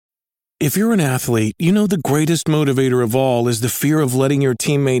If you're an athlete, you know the greatest motivator of all is the fear of letting your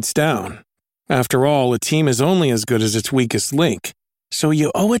teammates down. After all, a team is only as good as its weakest link. So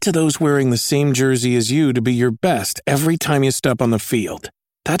you owe it to those wearing the same jersey as you to be your best every time you step on the field.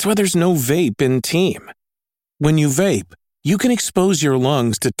 That's why there's no vape in team. When you vape, you can expose your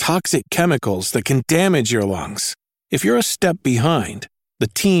lungs to toxic chemicals that can damage your lungs. If you're a step behind, the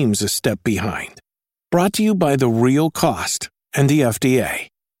team's a step behind. Brought to you by The Real Cost and the FDA.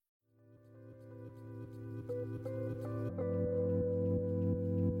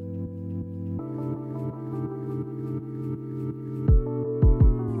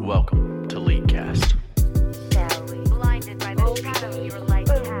 Welcome to LeagueCast. Blinded by the shadow of your light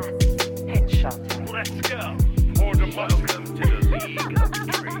path. Headshot. Let's go. Welcome to the League of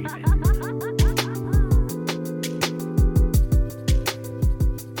Dreaming.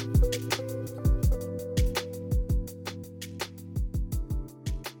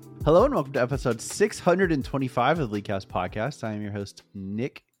 Hello and welcome to episode 625 of the LeagueCast podcast. I am your host,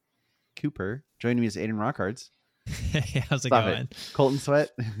 Nick Cooper. Joining me is Aiden Rockhards. Hey, how's it Stop going? it. Colton Sweat.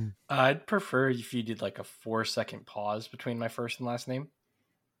 I'd prefer if you did like a 4-second pause between my first and last name.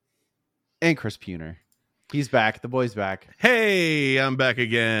 And Chris Puner. He's back. The boy's back. Hey, I'm back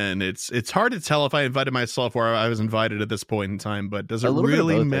again. It's hard to tell if I invited myself or I was invited at this point in time, but does it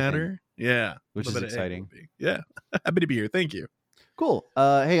really both, matter? Yeah. Which is exciting. Yeah. Happy to be here. Thank you. Cool.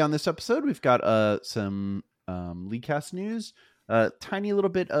 Hey, on this episode, we've got some LeagueCast news, tiny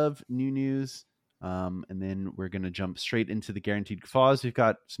little bit of new news, and then we're going to jump straight into the guaranteed guffaws. We've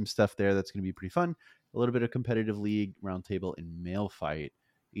got some stuff there that's going to be pretty fun. A little bit of competitive league, roundtable, and mail fight.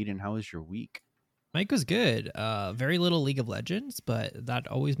 Eden, how was your week? Mike was good. Very little League of Legends, but that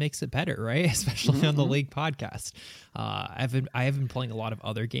always makes it better, right? Especially on the League podcast. I have been playing a lot of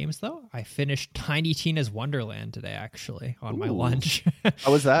other games though. I finished Tiny Tina's Wonderland today, actually, on my lunch.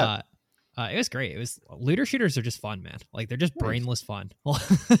 How was that? It was great. It was looter shooters are just fun, man. Like they're just brainless fun,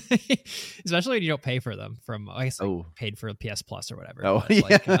 especially when you don't pay for them. From I guess I paid for PS Plus or whatever. Oh,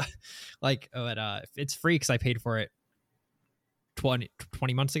 but, yeah. It's free because I paid for it 20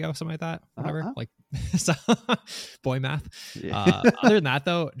 months ago, something like that. Whatever. Like, so boy math. Yeah. Other than that,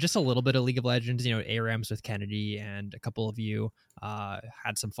 though, just a little bit of League of Legends. You know, ARAMs with Kennedy and a couple of you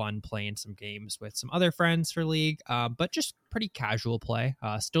had some fun playing some games with some other friends for League, but just pretty casual play.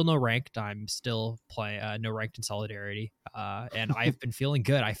 Still no ranked. I'm still playing no ranked in Solidarity, and I've been feeling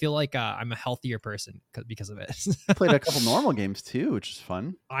good. I feel like I'm a healthier person because of it. Played a couple normal games too, which is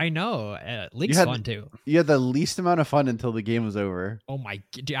fun. I know. League's fun too. You had the least amount of fun until the game was over. Oh my,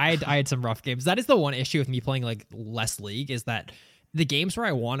 dude, I had some rough games. That is the one issue with me playing like less League, is that the games where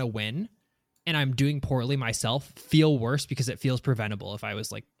I want to win and I'm doing poorly myself feel worse because it feels preventable if I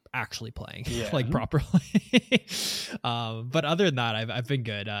was like actually playing like properly. But other than that, I've been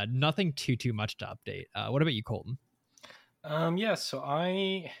good. Nothing too much to update. What about you, Colton? So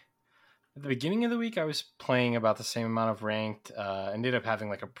at the beginning of the week, I was playing about the same amount of ranked. Ended up having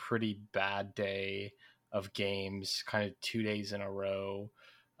like a pretty bad day of games, kind of 2 days in a row.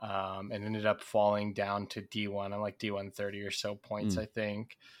 And ended up falling down to D1. I'm like D1 30 or so points, I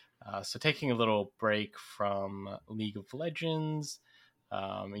think. So taking a little break from League of Legends.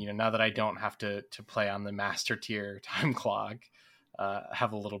 Now that I don't have to play on the master tier time clock,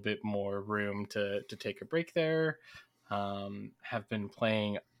 have a little bit more room to take a break there. Have been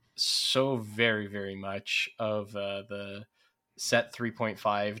playing so very, very much of the set 3.5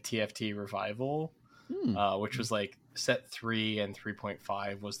 TFT revival, which was like set 3 and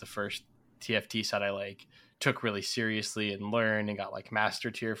 3.5 was the first TFT set I like took really seriously and learned and got like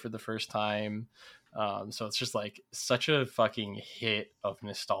master tier for the first time. So it's just like such a fucking hit of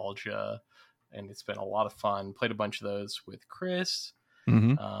nostalgia, and it's been a lot of fun. Played a bunch of those with Chris.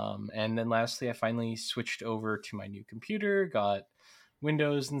 And then lastly, I finally switched over to my new computer, got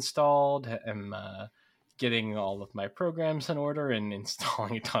Windows installed, am getting all of my programs in order and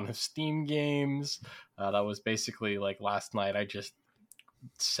installing a ton of Steam games. That was basically like last night. I just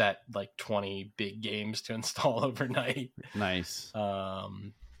set like 20 big games to install overnight. Nice.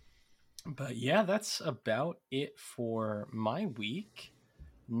 But yeah, that's about it for my week.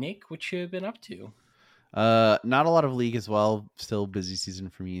 Nick, what you have been up to? Not a lot of League as well. Still busy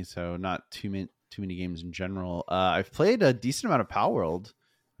season for me, so not too many games in general. I've played a decent amount of Power World,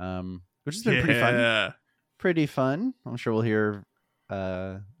 which has been pretty fun. I'm sure we'll hear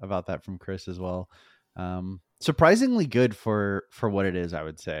about that from Chris as well. Surprisingly good for what it is, I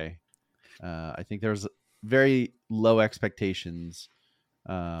would say. I think there's very low expectations.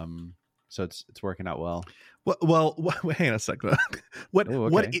 So it's working out well. Well, hang on a second. What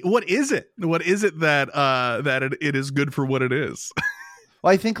is it? What is it that it is good for what it is?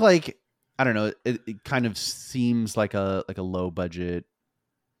 Well, I think like I don't know. It kind of seems like a low budget,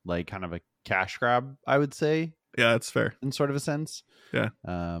 like kind of a cash grab, I would say, Yeah, that's fair. in sort of a sense. Yeah.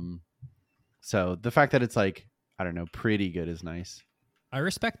 So the fact that it's like, I don't know, pretty good is nice. I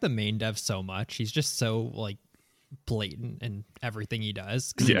respect the main dev so much. He's just so like blatant in everything he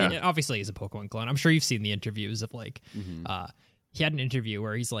does. 'Cause Yeah. obviously he's a Pokemon clone. I'm sure you've seen the interviews of like, he had an interview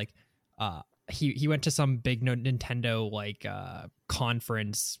where he's like, he went to some big Nintendo like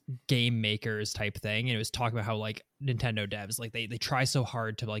conference game makers type thing, and it was talking about how like Nintendo devs like they try so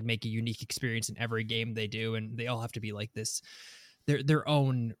hard to like make a unique experience in every game they do, and they all have to be like this their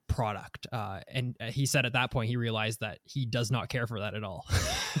own product. And he said at that point he realized that he does not care for that at all.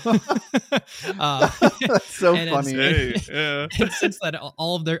 That's so funny. Yeah. And since that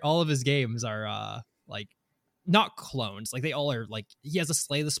all of his games are like not clones, like they all are like, he has a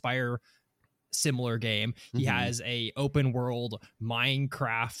Slay the Spire similar game. He has a open world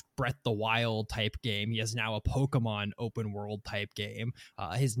Minecraft Breath the Wild type game. He has now a Pokemon open world type game.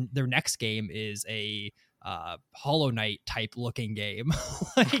 Their next game is a Hollow Knight type looking game.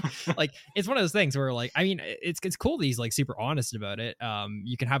 like it's one of those things where like, I mean, it's cool that he's like super honest about it.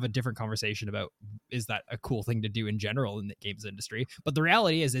 You can have a different conversation about, is that a cool thing to do in general in the games industry? But the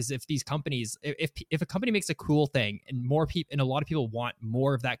reality is if these companies, if a company makes a cool thing and more people, and a lot of people want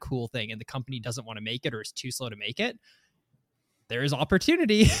more of that cool thing, and the company doesn't want to make it or is too slow to make it, there is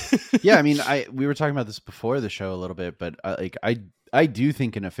opportunity. Yeah, I mean, we were talking about this before the show a little bit, but I do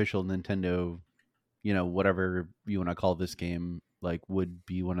think an official Nintendo, you know, whatever you want to call this game, like would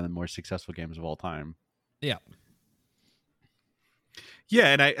be one of the more successful games of all time. Yeah. Yeah,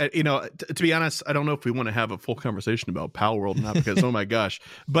 and I you know, to be honest, I don't know if we want to have a full conversation about Pal World, not because oh my gosh,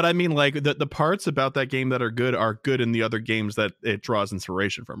 but I mean, like the parts about that game that are good in the other games that it draws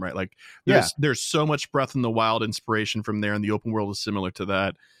inspiration from, right? Like there's so much Breath in the Wild inspiration from there, and the open world is similar to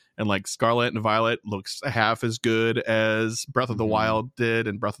that. And like Scarlet and Violet looks half as good as Breath of the Wild did,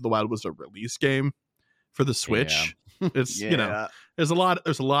 and Breath of the Wild was a release game for the Switch. It's you know, there's a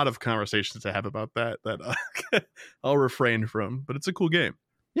lot of conversations to have about that I'll refrain from, but it's a cool game.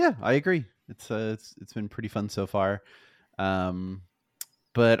 Yeah, I agree. It's been pretty fun so far.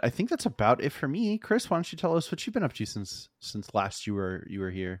 But I think that's about it for me. Chris, why don't you tell us what you've been up to since last you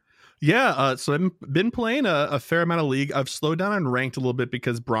were here? Yeah, so I've been playing a fair amount of League. I've slowed down on ranked a little bit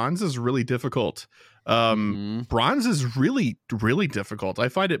because bronze is really difficult. Bronze is really, really difficult. I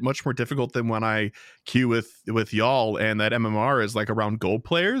find it much more difficult than when I queue with y'all, and that MMR is like around gold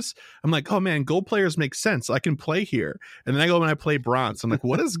players. I'm like, oh man, gold players make sense. I can play here. And then I go and I play bronze. I'm like,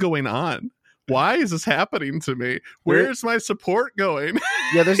 what is going on? Why is this happening to me? Where's my support going?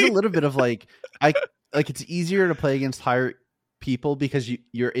 Yeah, there's a little bit of like, it's easier to play against higher people because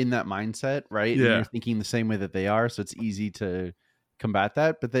you're in that mindset, right? Yeah. And you're thinking the same way that they are, so it's easy to combat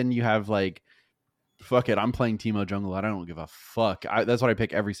that. But then you have like, fuck it, I'm playing Teemo Jungle. I don't give a fuck. That's what I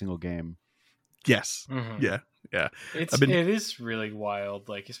pick every single game. Yes. Mm-hmm. Yeah. It is really wild,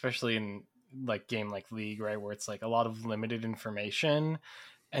 like especially in like game like League, right, where it's like a lot of limited information,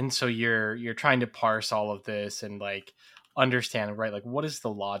 and so you're trying to parse all of this and like understand, right, like what is the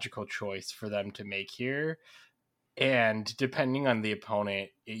logical choice for them to make here. And depending on the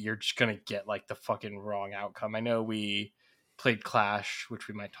opponent, you're just gonna get like the fucking wrong outcome. I know we played Clash, which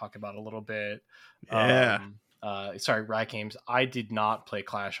we might talk about a little bit. Yeah. Sorry, Riot Games. I did not play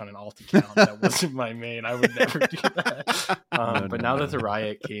Clash on an alt account. That wasn't my main. I would never do that. But now that the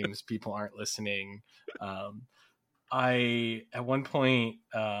Riot Games people aren't listening, I at one point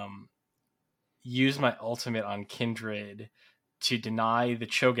used my ultimate on Kindred to deny the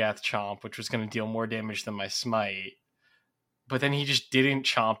Cho'Gath chomp, which was going to deal more damage than my smite. But then he just didn't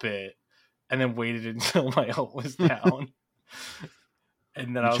chomp it, and then waited until my ult was down.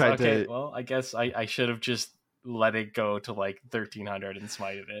 And then I was like, okay, well, I guess I should have just let it go to like 1300 and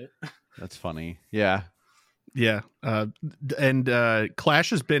smited it. That's funny. Yeah. And Clash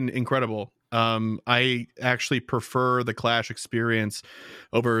has been incredible. I actually prefer the Clash experience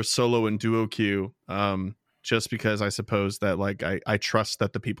over solo and duo queue. Just because I suppose that like I trust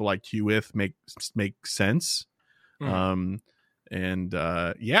that the people I queue with make sense. Yeah.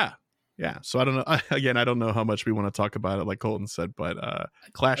 So I don't know. I don't know how much we want to talk about it, like Colton said, but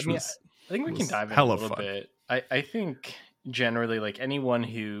Clash I think we can dive in a little bit. I think generally, like anyone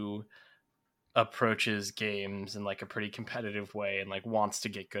who approaches games in like a pretty competitive way and like wants to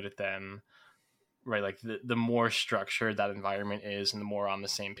get good at them, right? Like the more structured that environment is, and the more on the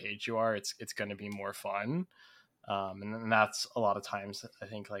same page you are, it's going to be more fun. And that's a lot of times, I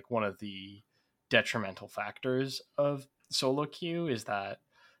think, like one of the detrimental factors of solo queue is that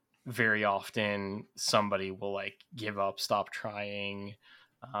very often somebody will like give up, stop trying,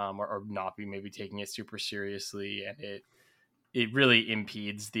 or not be maybe taking it super seriously, and it really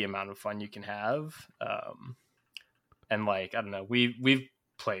impedes the amount of fun you can have. And like, I don't know, we've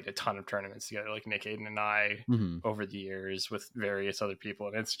played a ton of tournaments together, like Nick, Aiden, and I over the years with various other people,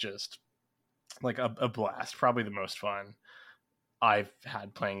 and it's just like a blast. Probably the most fun I've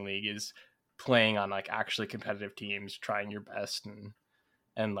had playing League is playing on like actually competitive teams, trying your best,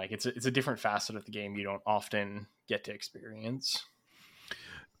 and like it's a different facet of the game you don't often get to experience.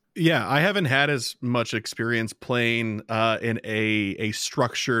 Yeah, I haven't had as much experience playing in a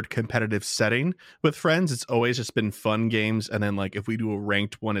structured competitive setting with friends. It's always just been fun games, and then like if we do a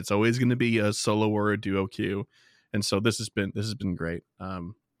ranked one, it's always going to be a solo or a duo queue. And so this has been great.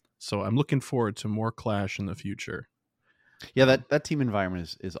 So I'm looking forward to more Clash in the future. Yeah, that team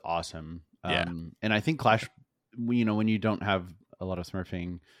environment is awesome. And I think Clash, you know, when you don't have a lot of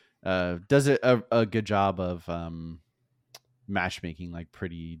smurfing, does a good job of matchmaking like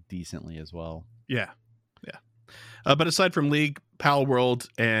pretty decently as well. Yeah. But aside from League, Pal World,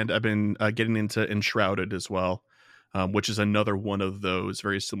 and I've been getting into Enshrouded as well, which is another one of those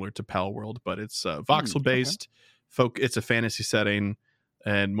very similar to Pal World, but it's voxel based. It's a fantasy setting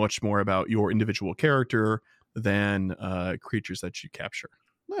and much more about your individual character than creatures that you capture.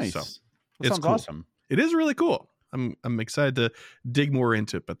 Nice. So That sounds cool. awesome. It is really cool. I'm excited to dig more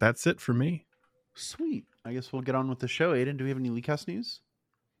into it, but that's it for me. Sweet. I guess we'll get on with the show. Aiden, do we have any LeagueCast news?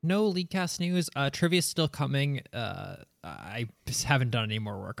 No LeagueCast news. Trivia's still coming. I just haven't done any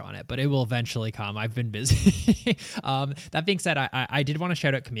more work on it, but it will eventually come. I've been busy. That being said, I did want to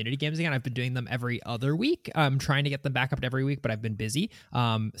shout out community games again. I've been doing them every other week. I'm trying to get them back up to every week, but I've been busy.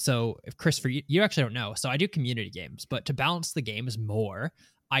 So if Chris, you actually don't know. So I do community games, but to balance the games more,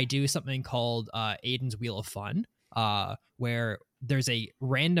 I do something called Aiden's Wheel of Fun, where there's a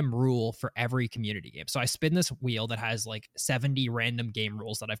random rule for every community game. So I spin this wheel that has like 70 random game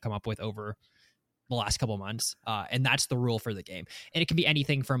rules that I've come up with over the last couple months. And that's the rule for the game. And it can be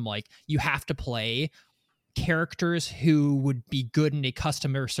anything from like, you have to play characters who would be good in a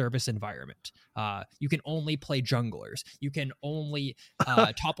customer service environment. You can only play junglers. You can only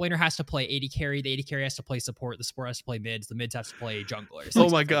top laner has to play AD carry. The AD carry has to play support. The support has to play mids. The mids have to play junglers. Oh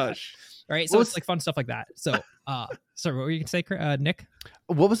my gosh. Right. So it's like fun stuff like that. So sorry, what were you gonna say, Nick?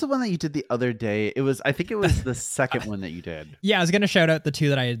 What was the one that you did the other day? I think it was the second one that you did. Yeah, I was going to shout out the two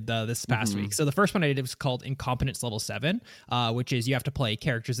that I did this past week. So the first one I did was called Incompetence Level 7, which is you have to play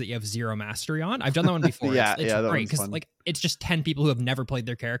characters that you have zero mastery on. I've done that one before. Yeah, it's that great one's because fun. like it's just 10 people who have never played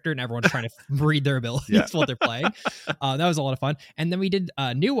their character and everyone's trying to read their abilities while they're playing. That was a lot of fun. And then we did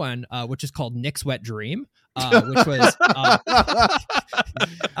a new one, which is called Nick's Wet Dream. Which was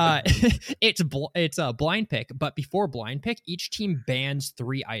it's a blind pick, but before blind pick, each team bans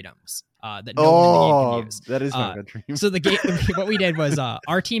 3 items that no one in the game can use. That is my dream. So the game, what we did was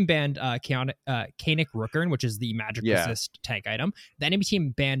our team banned Kainic Rookern, which is the magic resist tank item. The enemy team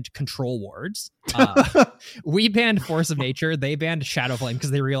banned Control Wards. We banned Force of Nature. They banned Shadowflame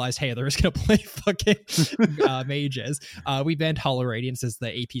because they realized, hey, they're just gonna play fucking mages. We banned Hollow Radiance as the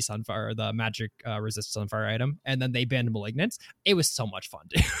AP Sunfire, the magic resist Sunfire item, and then they banned Malignance. It was so much fun,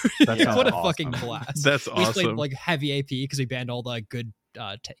 dude. What a fucking blast! That's We played awesome. like heavy AP because we banned all the good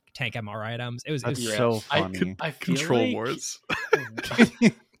tank MR items. It was so funny. I feel Control like Wars.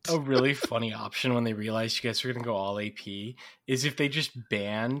 a really funny option when they realized you guys were going to go all AP is if they just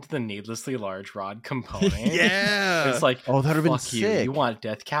banned the needlessly large rod component. Yeah. It's like, Oh, that would've been fuck you. sick. You want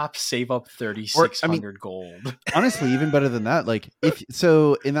death cap? Save up 3,600 gold. Honestly, even better than that. Like if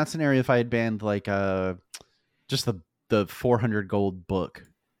so, in that scenario, if I had banned like just the 400 gold book,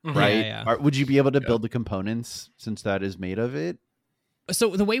 right? Yeah. Would you be able to build the components since that is made of it?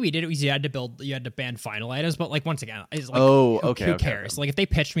 So the way we did it was you had to ban final items, but like once again, it's like, who cares? Like if they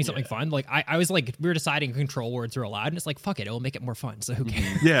pitched me something fun, like I was like, we were deciding control words are allowed, and it's like, fuck it will make it more fun. So who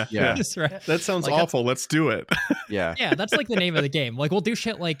cares? Yeah. That's right. That sounds Like, awful. Let's do it. Yeah. Yeah, that's like the name of the game. Like we'll do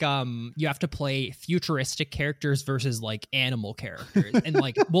shit like you have to play futuristic characters versus like animal characters, and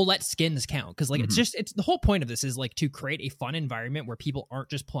like we'll let skins count because like it's the whole point of this is like to create a fun environment where people aren't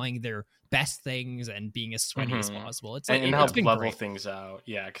just playing their best things and being as sweaty as possible. It's like and it's help been level great. things out.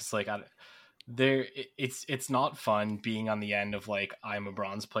 Yeah, because like it's not fun being on the end of like I'm a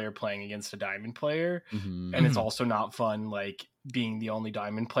bronze player playing against a diamond player, and it's also not fun like being the only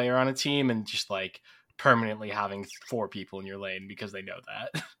diamond player on a team and just like permanently having 4 people in your lane because they know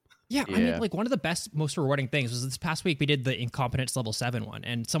that. Yeah, I mean, like one of the best, most rewarding things was this past week we did the Incompetence Level 7 one,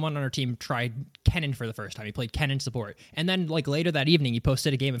 and someone on our team tried Kennen for the first time. He played Kennen support, and then like later that evening, he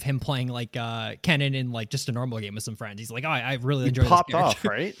posted a game of him playing like Kennen in like just a normal game with some friends. He's like, oh, I really enjoy this Popped character. off,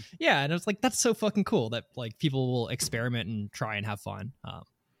 right? Yeah, and I was like, that's so fucking cool that like people will experiment and try and have fun.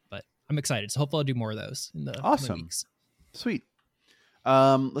 I'm excited. So hopefully I'll do more of those in the Awesome. weeks. Sweet.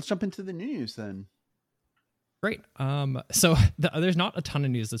 Let's jump into the news then. Great. So there's not a ton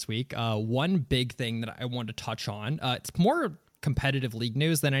of news this week. One big thing that I wanted to touch on, it's more competitive league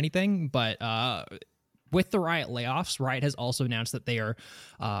news than anything, but with the Riot layoffs, Riot has also announced that they are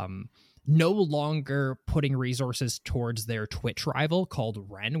no longer putting resources towards their Twitch rival called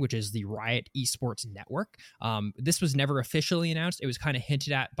Ren, which is the Riot Esports Network. This was never officially announced. It was kind of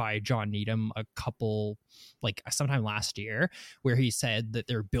hinted at by John Needham sometime last year, where he said that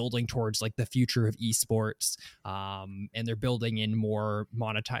they're building towards like the future of esports, and they're building in more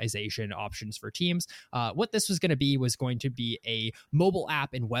monetization options for teams. What this was going to be a mobile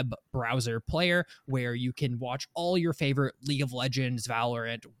app and web browser player where you can watch all your favorite League of Legends,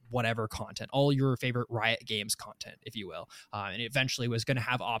 Valorant, whatever content, all your favorite Riot Games content, if you will. And it eventually was going to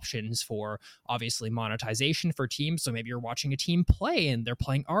have options for obviously monetization for teams. So maybe you're watching a team play and they're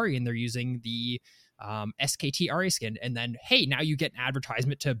playing Ari and they're using the SKT Ari skin. And then, hey, now you get an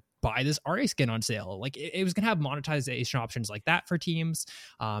advertisement to buy this Ari skin on sale. Like it was going to have monetization options like that for teams.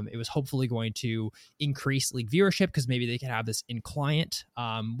 It was hopefully going to increase league viewership because maybe they could have this in client.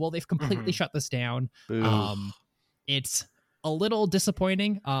 Well, they've completely shut this down. It's a little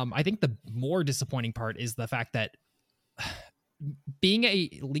disappointing. I think the more disappointing part is the fact that being a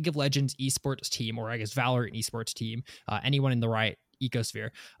League of Legends esports team, or I guess Valorant esports team, anyone in the Riot ecosphere,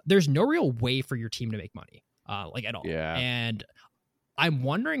 there's no real way for your team to make money, at all. Yeah. And I'm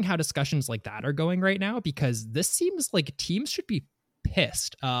wondering how discussions like that are going right now, because this seems like teams should be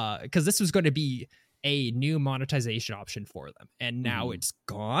pissed, because this was going to be a new monetization option for them, and now it's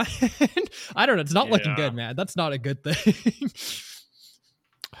gone. I don't know. It's not looking good, man. That's not a good thing.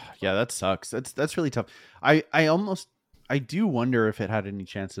 Yeah, that sucks. That's really tough. I do wonder if it had any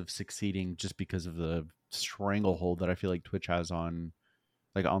chance of succeeding just because of the stranglehold that I feel like Twitch has on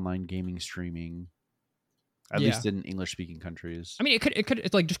like online gaming streaming, at least in English speaking countries. I mean, it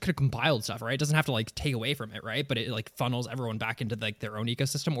could have compiled stuff, right? It doesn't have to like take away from it, right? But it like funnels everyone back into like their own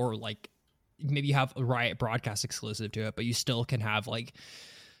ecosystem, or like maybe you have a Riot broadcast exclusive to it, but you still can have like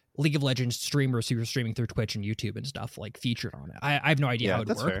League of Legends streamers who are streaming through Twitch and YouTube and stuff like featured on it. I have no idea how it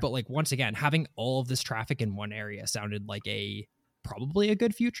would work, but like once again, having all of this traffic in one area sounded like probably a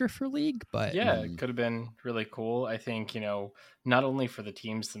good future for League. But it could have been really cool. I think, not only for the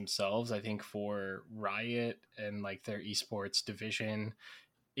teams themselves, I think for Riot and like their esports division,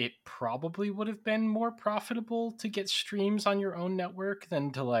 it probably would have been more profitable to get streams on your own network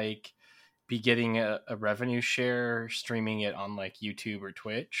than to like be getting a revenue share streaming it on like YouTube or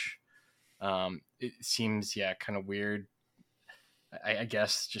Twitch. It seems kind of weird. I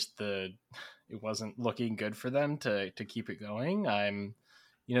guess just it wasn't looking good for them to keep it going.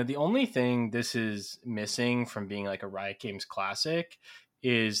 The only thing this is missing from being like a Riot Games classic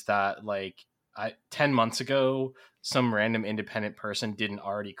is that like 10 months ago some random independent person didn't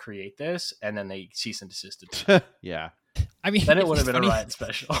already create this and then they cease and desisted. Yeah. I mean, then it would have been a Riot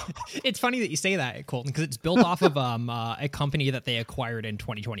special. It's funny that you say that, Colton, because it's built off of a company that they acquired in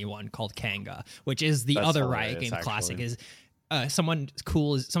 2021 called Kanga, which is the other Riot Games classic. Is someone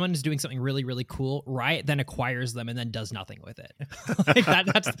is doing something really, really cool. Riot then acquires them and then does nothing with it.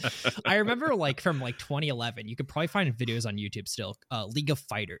 I remember like from like 2011, you could probably find videos on YouTube still. League of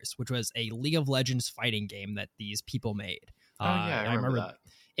Fighters, which was a League of Legends fighting game that these people made. I remember that.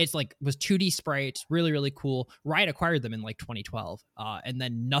 It's like was 2D sprites, really, really cool. Riot acquired them in like 2012, and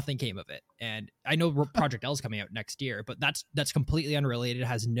then nothing came of it. And I know Project L is coming out next year, but that's completely unrelated. It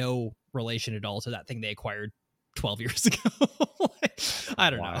has no relation at all to that thing they acquired 12 years ago. I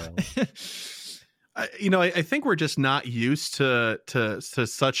don't know. I think we're just not used to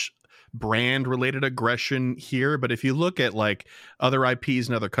such brand related aggression here, but if you look at like other IPs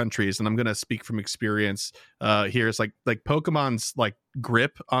in other countries, and I'm going to speak from experience here, it's like Pokemon's like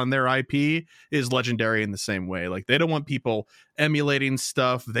grip on their IP is legendary in the same way. Like they don't want people emulating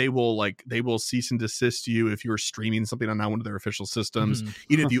stuff. They will cease and desist you if you're streaming something on one of their official systems,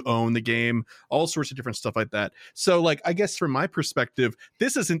 even if you own the game, all sorts of different stuff like that. So like, I guess from my perspective,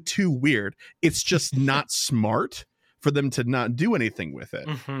 this isn't too weird. It's just not smart for them to not do anything with it.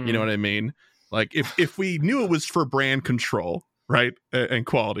 You know what I mean? Like if we knew it was for brand control, right, and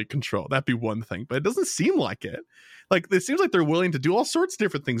quality control, that'd be one thing, but it doesn't seem like it. Like it seems like they're willing to do all sorts of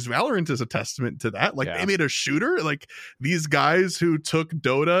different things. Valorant is a testament to that. Like they made a shooter. Like these guys who took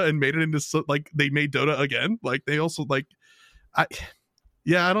Dota and made it into they made Dota again. Like they also I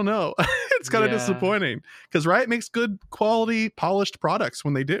don't know. It's kind of disappointing because Riot makes good quality polished products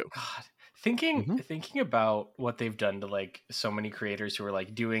when they do. God. Thinking about what they've done to like so many creators who are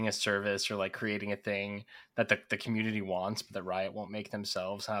like doing a service or like creating a thing that the community wants, but that Riot won't make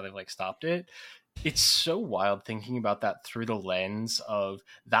themselves, how they've like stopped it. It's so wild thinking about that through the lens of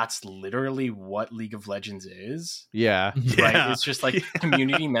that's literally what League of Legends is. Yeah. Right? Yeah. It's just like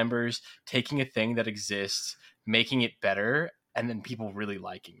community members taking a thing that exists, making it better, and then people really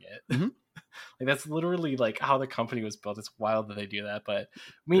liking it. Mhm. Like that's literally like how the company was built. It's wild that they do that, but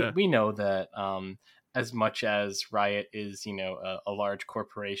we know that as much as Riot is, a large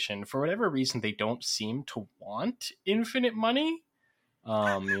corporation, for whatever reason, they don't seem to want infinite money.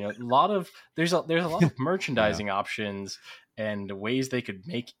 There's a lot of merchandising options and ways they could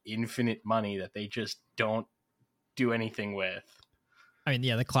make infinite money that they just don't do anything with. I mean,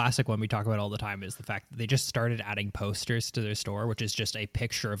 yeah, the classic one we talk about all the time is the fact that they just started adding posters to their store, which is just a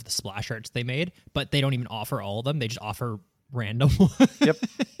picture of the splash arts they made, but they don't even offer all of them. They just offer random ones. Yep.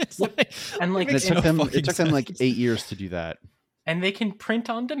 And like And it took them like 8 years to do that. And they can print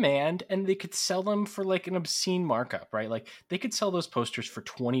on demand, and they could sell them for like an obscene markup, right? Like they could sell those posters for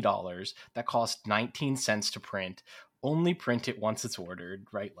 $20 that cost 19 cents to print. Only print it once it's ordered,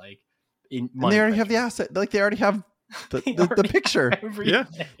 right? Like And they already have the asset. Like they already have the picture. Yeah,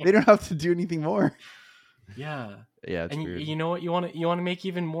 They don't have to do anything more. Yeah. It's And weird. you know what? You want to make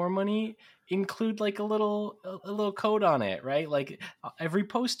even more money? Include like a little code on it, right? Like every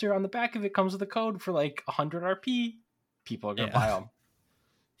poster on the back of it comes with a code for like 100 RP. People are gonna buy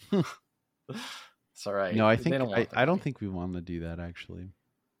them. It's all right. No, I don't think we want to do that actually.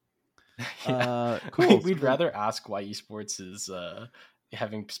 Cool. We'd rather ask why esports is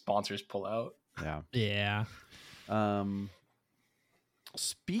having sponsors pull out. Yeah.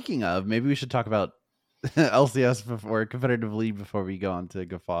 Speaking of, maybe we should talk about LCS before competitive league before we go on to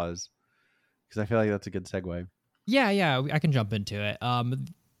guffaws, because I feel like that's a good segue. Yeah, I can jump into it.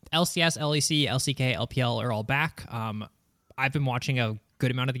 LCS, LEC, LCK, LPL are all back. I've been watching a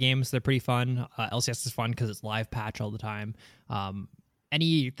good amount of the games. They're pretty fun. LCS is fun because it's live patch all the time.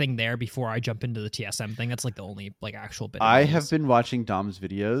 Anything there before I jump into the TSM thing? That's like the only like actual bit. I have been watching Dom's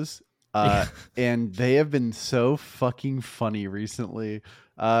videos, and they have been so fucking funny recently.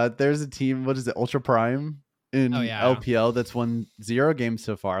 There's a team, what is it, Ultra Prime in LPL that's won 0 games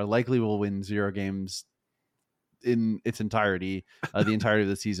so far. Likely will win 0 games in its entirety, the entirety of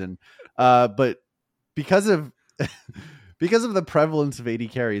the season. But because of the prevalence of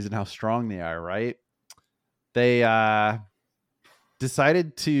AD carries and how strong they are, right? They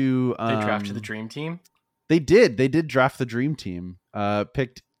decided to they drafted the dream team. They did draft the dream team.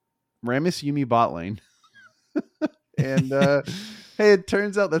 Picked Rammus Yumi bot lane. And hey, it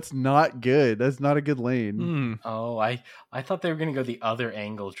turns out that's not good. That's not a good lane. Oh, I thought they were going to go the other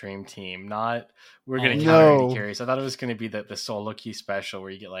angle dream team. Not we're going to counter AD carries. I thought it was going to be the solo key special where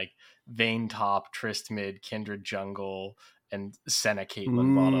you get like Vayne top, Trist mid, Kindred jungle, and Senna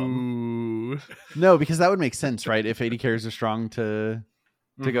Caitlyn bottom. No, because that would make sense, right? If AD carries are strong to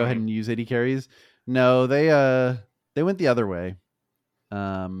go ahead and use AD carries. No, they went the other way.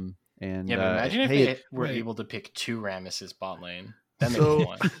 And yeah, but imagine if they were able to pick 2 Rammuses bot lane. Then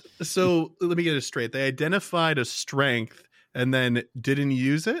so let me get it straight. They identified a strength and then didn't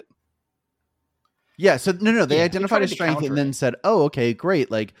use it. Yeah, so no, they identified a strength and then said, "Oh, okay,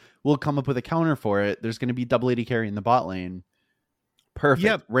 great. Like we'll come up with a counter for it. There's going to be double AD carry in the bot lane." Perfect.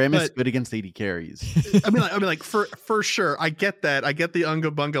 Yep, Rammus good against AD carries. I mean, like for sure, I get that. I get the unga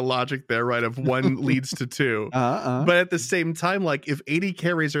bunga logic there, right? Of 1 leads to 2. But at the same time, like if AD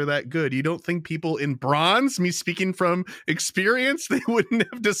carries are that good, you don't think people in bronze, me speaking from experience, they wouldn't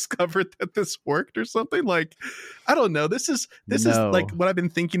have discovered that this worked or something? Like, I don't know. This is like what I've been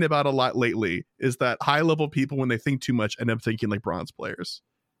thinking about a lot lately. Is that high level people, when they think too much, end up thinking like bronze players.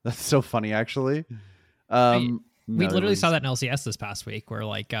 That's so funny, actually. We literally saw that in LCS this past week where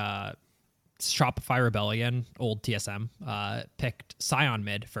like Shopify Rebellion, old TSM, picked Scion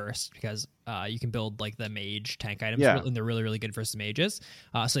mid first because you can build like the mage tank items and they're really, really good versus mages.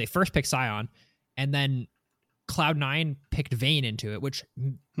 So they first picked Scion and then Cloud9 picked Vayne into it, which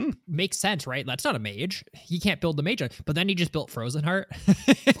makes sense, right? That's not a mage. He can't build the mage, but then he just built Frozen Heart,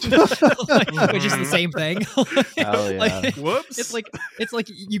 which is the same thing. Hell yeah. Whoops. It's like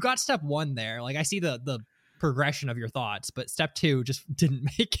you got step 1 there. Like I see the progression of your thoughts, but step 2 just didn't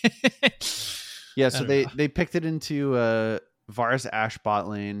make it. Yeah, so they picked it into Varus Ashe bot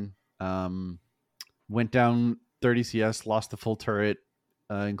lane, went down 30 CS, lost the full turret,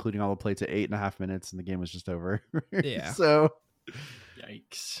 including all the plates at 8.5 minutes, and the game was just over. Yeah. So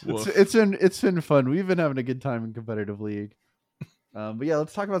yikes. It's been fun. We've been having a good time in competitive league. But yeah,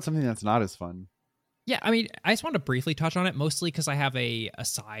 let's talk about something that's not as fun. Yeah, I mean, I just want to briefly touch on it, mostly because I have a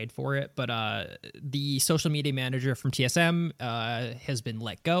side for it. But the social media manager from TSM has been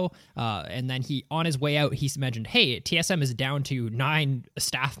let go, and then he, on his way out, he's mentioned, "Hey, TSM is down to 9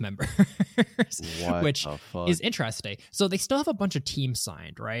 staff members," which is interesting. So they still have a bunch of teams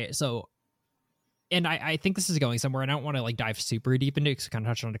signed, right? So. And I think this is going somewhere, and I don't want to like dive super deep into it because I kind of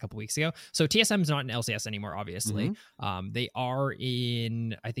touched on it a couple weeks ago. So TSM is not in LCS anymore, obviously. They are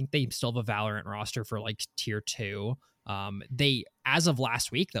in, I think they still have a Valorant roster for like tier 2. They, as of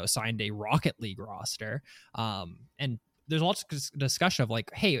last week, though, signed a Rocket League roster. And there's lots of discussion of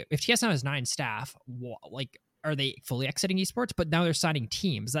like, hey, if TSM has 9 staff, like, are they fully exiting esports? But now they're signing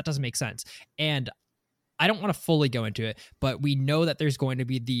teams. That doesn't make sense. And I don't want to fully go into it, but we know that there's going to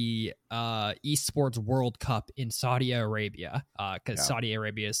be the esports World Cup in Saudi Arabia because Saudi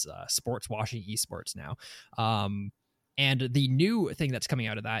Arabia is sports washing esports now. And the new thing that's coming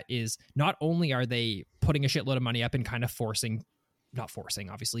out of that is not only are they putting a shitload of money up and kind of not forcing,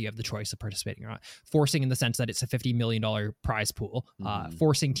 obviously you have the choice of participating or not, forcing in the sense that it's a $50 million prize pool,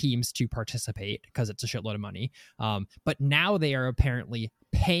 forcing teams to participate because it's a shitload of money. But now they are apparently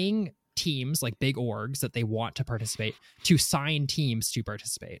paying teams, like big orgs that they want to participate, to sign teams to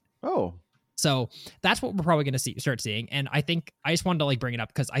participate. So that's what we're probably going to start seeing. And I think I just wanted to like bring it up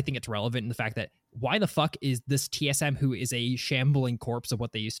because I think it's relevant in the fact that why the fuck is this TSM, who is a shambling corpse of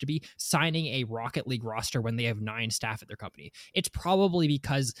what they used to be, signing a Rocket League roster when they have 9 staff at their company? It's probably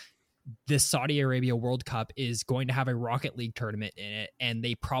because this Saudi Arabia World Cup is going to have a Rocket League tournament in it, and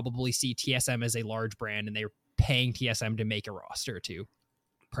they probably see TSM as a large brand, and they're paying TSM to make a roster to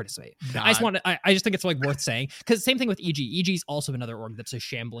participate. I just think it's like worth saying, because same thing with EG's also another org that's a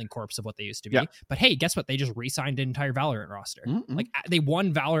shambling corpse of what they used to be. But hey, guess what? They just re-signed an entire Valorant roster. Like they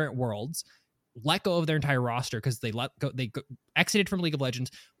won Valorant Worlds, let go of their entire roster because they exited from League of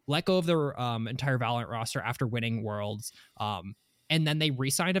Legends, let go of their entire Valorant roster after winning Worlds, and then they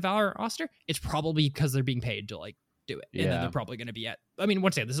re-signed a Valorant roster. It's probably because they're being paid to like do it, and then they're probably going to be at. I mean,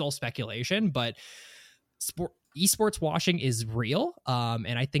 once again, this is all speculation, but esports washing is real, and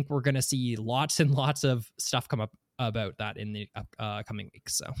I think we're going to see lots and lots of stuff come up about that in the coming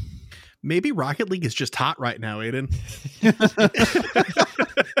weeks. So maybe Rocket League is just hot right now, Aiden.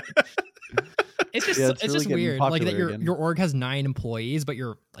 It's just it's really just weird, like that your org has 9 employees, but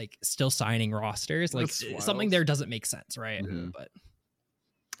you're like still signing rosters. Like something there doesn't make sense, right? But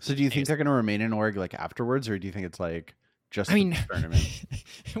so, do you think they're going to remain in org like afterwards, or do you think it's like just the tournament?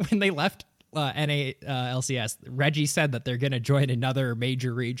 When they left NA LCS, Reggie said that they're going to join another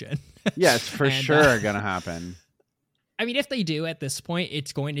major region. Yeah, it's for sure going to happen. I mean, if they do at this point,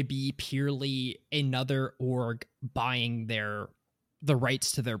 it's going to be purely another org buying the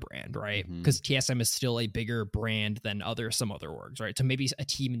rights to their brand, right? Because TSM is still a bigger brand than some other orgs, right? So maybe a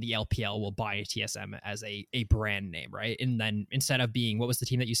team in the LPL will buy a TSM as a brand name, right? And then instead of being, what was the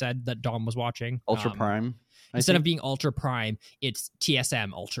team that you said that Dom was watching? Ultra Prime. Instead of being Ultra Prime, it's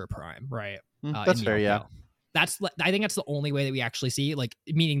TSM Ultra Prime, right? That's fair, yeah. I think that's the only way that we actually see, like,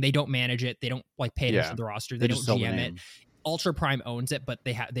 meaning they don't manage it, they don't like pay attention to the roster, they don't GM it. Ultra Prime owns it, but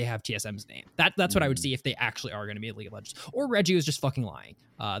they have TSM's name. That's what I would see if they actually are going to be a League of Legends. Or Reggie was just fucking lying.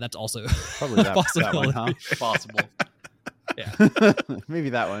 That's also probably that one, huh? Possible. Yeah, maybe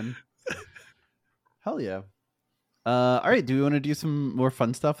that one. Hell yeah. All right, do we want to do some more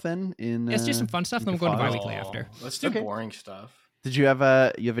fun stuff then? Let's do some fun stuff, then we'll go into bi-weekly after. Let's do boring stuff. Did you have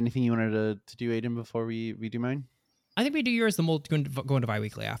anything you wanted to do, Aiden, before we do mine? I think we do yours, then we'll go into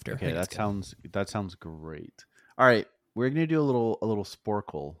bi-weekly after. Okay, that sounds great. All right, we're gonna do a little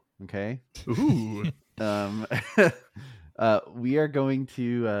sporkle, okay? Ooh. We are going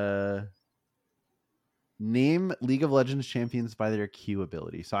to name League of Legends champions by their Q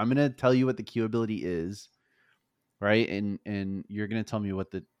ability. So I'm gonna tell you what the Q ability is, right? And you're gonna tell me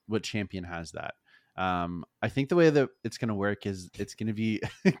what champion has that. I think the way that it's gonna work is it's gonna be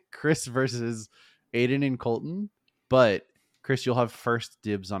Chris versus Aiden and Colton, but Chris, you'll have first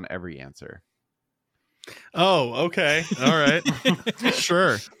dibs on every answer. Oh, okay. All right.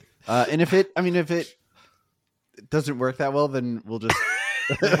 Sure. And if it doesn't work that well, then we'll just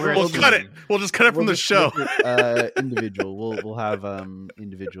we'll cut it. We'll just cut it from the show. Individual. We'll have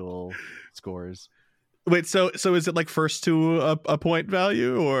individual scores. Wait, so is it like first to a point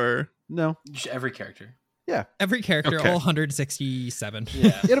value or no? Just every character. Yeah, every character, all 167.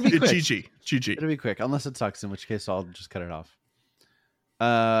 Yeah, it'll be quick. GG. It'll be quick, unless it sucks, in which case I'll just cut it off.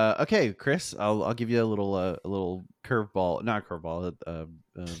 Okay, Chris, I'll give you a little curveball, not curveball,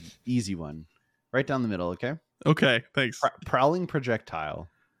 easy one, right down the middle. Okay. Okay, thanks. Prowling projectile.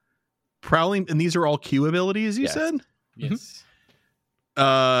 Prowling, and these are all Q abilities. You said. Yes.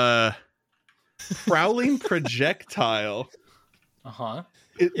 Prowling projectile. Uh-huh.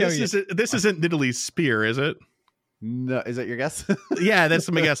 This isn't Nidalee's spear, is it? No, is that your guess? Yeah, that's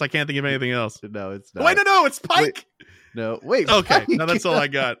my guess. I can't think of anything else. No, it's not. Wait, no, it's Pike. No, wait. Okay, Pike. no, that's all I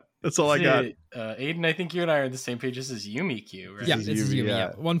got. That's all I got. Aiden, I think you and I are on the same page. This is Yumi Q, right? Yeah, is this is Yumi, Yumi. yeah.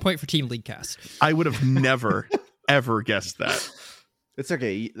 Yeah. 1 point for Team League Cast. I would have never, ever guessed that. It's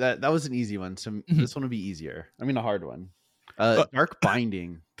okay. That was an easy one. So this one will be easier. I mean, a hard one. Dark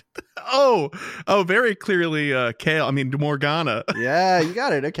Binding. Oh, very clearly, Kale. I mean, Morgana. Yeah, you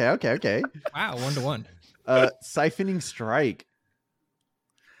got it. Okay. Wow, 1-1. Siphoning Strike.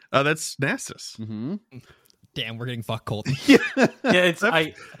 That's Nasus. Mm-hmm. Damn, we're getting fucked cold. Yeah, it's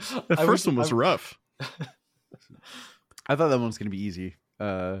The first one was rough. I thought that one was gonna be easy.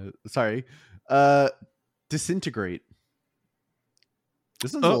 Sorry. Disintegrate.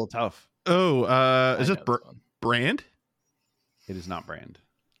 This one's a little tough. Oh, is I this know this one. Brand? It is not Brand.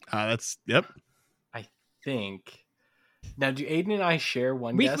 That's yep. I think. Now, do Aiden and I share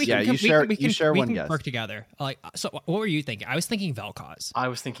one We guess? can, Yeah, you share one guess. work together. Like, so what were you thinking? I was thinking Vel'Koz. I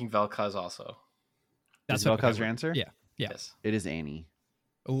was thinking Vel'Koz also. Is what- Vel'Koz your answer? Yeah. Yeah. Yes. It is Annie.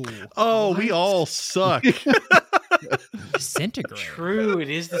 Ooh. Oh, we all suck. Disintegrate. True, it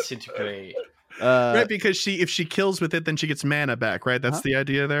is Disintegrate. Right, because if she kills with it, then she gets mana back, right? That's the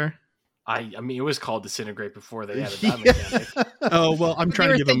idea there. I mean, it was called Disintegrate before they added that mechanic. Oh, well, I'm trying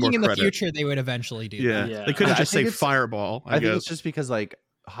They to were give them more thinking in the credit. future they would eventually do Yeah. that. Yeah. They couldn't I just think say it's- fireball, I think guess. it's just because like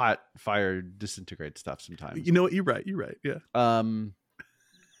hot fire disintegrates stuff sometimes. You know what? You're right. Yeah.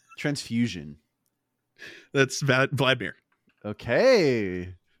 Transfusion. That's Vladimir.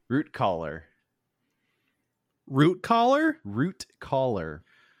 Okay. Root Collar. Root collar? Root Collar.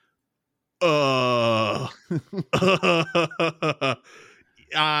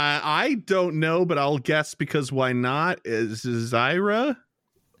 I don't know, but I'll guess because why not? Is Zyra?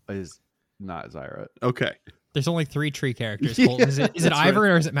 Is not Zyra. Okay. There's only 3 tree characters. Yeah, Colton. Is it that's Ivern right.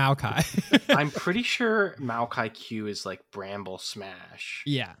 or is it Maokai? I'm pretty sure Maokai Q is like Bramble Smash.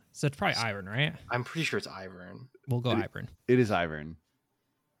 Yeah. So it's probably Ivern, right? I'm pretty sure it's Ivern. We'll go Ivern. It is Ivern.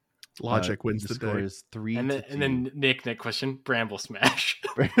 Logic wins the score day. is 3 And to then Nick question, Bramble Smash.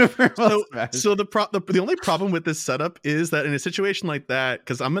 So the only problem with this setup is that in a situation like that,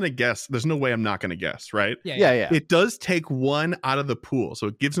 because I'm gonna guess, there's no way I'm not gonna guess, right? yeah. It does take one out of the pool, so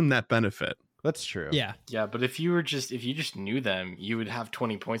it gives them that benefit. That's true. Yeah. Yeah, but if you just knew them, you would have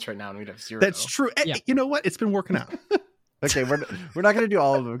 20 points right now and we'd have 0. That's true. Yeah. You know what? It's been working out. Okay, we're not gonna do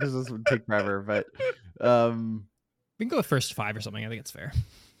all of them because this would take forever. But We can go with first 5 or something. I think it's fair.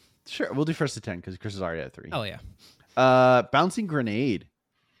 sure, we'll do first to 10 because Chris is already at 3. Oh, yeah. Bouncing Grenade.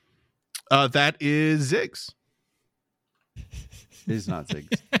 That is Ziggs. It is not Ziggs.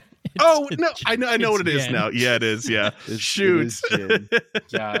 Oh no, I know what it is Jin. now. Yeah, it is. Yeah, It shoot. is Jin.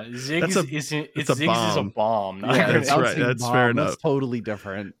 Yeah, Ziggs It's a Ziggs is a bomb. bomb. not Yeah, a that's grenade. right. bouncing That's fair bomb, enough. That's totally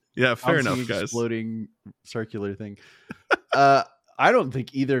different. Yeah, fair Bouncing, enough, guys. Exploding circular thing. I don't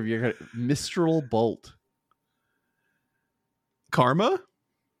think either of you are gonna... Mistral Bolt. Karma.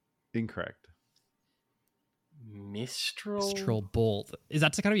 Incorrect. Mistral Bolt. Is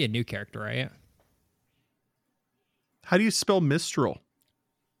that going to be a new character, right? How do you spell Mistral?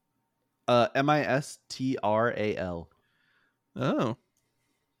 Mistral. Oh,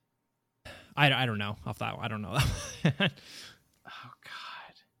 I don't know off that one. I don't know. Oh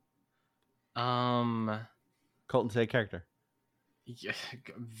god. Colton, say a character. Yeah,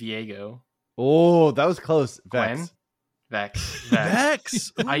 Viego. Oh, that was close. Gwen? Vex. Vex.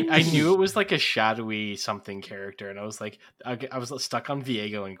 Vex. I knew it was like a shadowy something character, and I was like, I was stuck on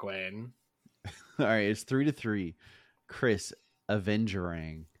Viego and Gwen. All right, it's 3-3. Chris,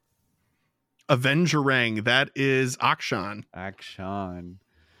 Avengerang. Avengerang. That is Akshan. Action.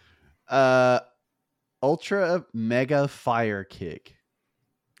 Ultra Mega Fire Kick.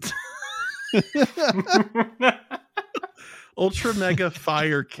 Ultra Mega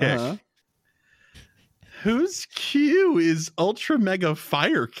Fire Kick. Uh-huh. Whose Q is Ultra Mega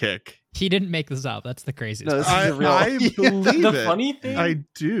Fire Kick? He didn't make this up. That's the craziest. No, this part. is a real- I believe The it. funny thing, I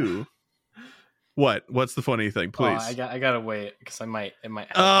do. What's the funny thing, please? I gotta wait because it might.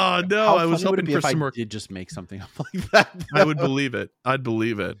 Oh no, How I was funny would it hoping be for if I some more. did just make something up like that. I would believe it. I'd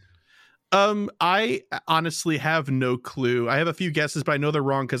believe it. I honestly have no clue. I have a few guesses, but I know they're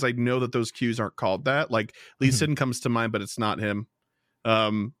wrong because I know that those Qs aren't called that. Like Lee Sin comes to mind, but it's not him.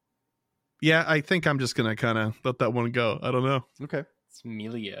 Yeah, I think I'm just gonna kind of let that one go. I don't know. Okay. It's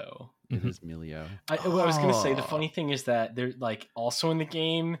Melio. It is Melio. I was gonna say the Oh. funny thing is that they're like also in the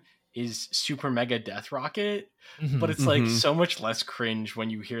game is Super Mega Death Rocket, Mhm. but it's like Mhm. so much less cringe when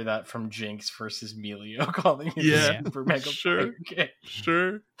you hear that from Jinx versus Melio calling it Yeah, Super Mega sure. Fire Kick.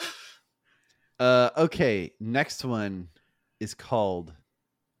 Sure. Okay, next one is called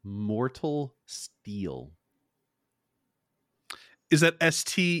Mortal Steel. Is that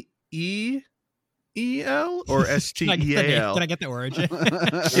STEEL or Can I get the name? STEAL? Can I get the origin?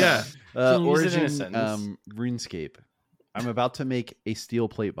 Yeah. Can you use it in a Origin, sentence? RuneScape. I'm about to make a steel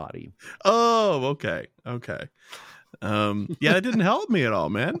plate body. Oh, okay. Yeah, that didn't help me at all,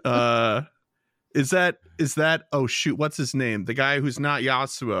 man. Is that oh shoot, what's his name? The guy who's not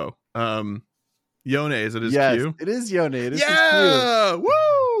Yasuo. Yone, is it his Yes, Q? it is Yone. It is Yeah! Woo!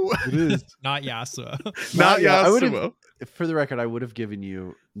 his Q. It is. Not Yasuo. Not I would've- Yasuo. For the record, I would have given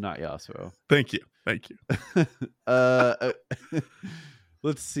you not Yasuo. Thank you.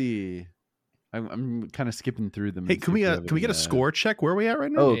 Let's see. I'm kind of skipping through them. Hey, and can see we if have get a any, score check? Where are we at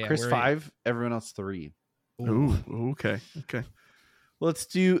right now? Oh, Yeah, Chris where are you? 5, everyone else 3. Ooh, okay. Let's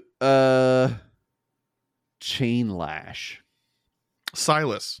do Chain Lash.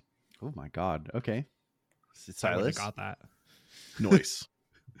 Silas. Oh my god. Okay. I wouldn't Silas. have got that. Noise.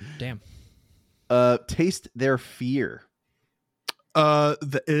 Damn. Taste Their Fear. Is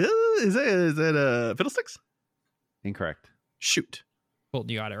that Fiddlesticks? Incorrect. Shoot. Well,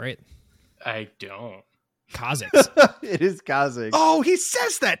 you got it right. I don't. Kha'Zix. It is Kha'Zix. Oh, he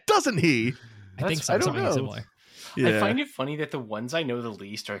says that, doesn't he? I think so. I don't Something know. similar. I find it funny that the ones I know the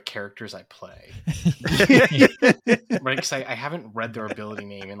least are characters I play. Right? Because I haven't read their ability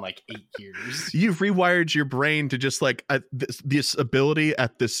name in like 8 years. You've rewired your brain to just like this ability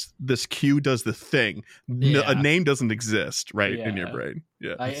at this Q does the thing. Yeah. A name doesn't exist, right, in your Yeah. brain.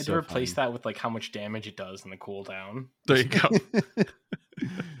 Yeah, I That's had so to replace funny. that with like how much damage it does in the cooldown. there you go.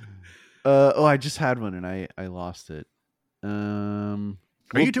 I just had one and I lost it.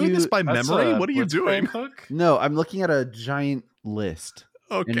 Are you doing this by That's memory? a What are you doing? Blitzcrank hook? No, I'm looking at a giant list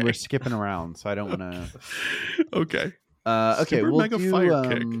and Okay, we're skipping around, so I don't want to. okay. Okay, Super we'll Mega do. Fire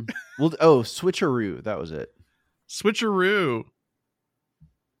Kick. Switcheroo. That was it. Switcheroo.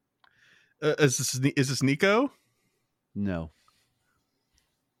 Is this Nico? No,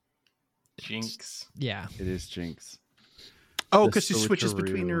 Jinx. Yeah. it is Jinx. Oh, The because she switches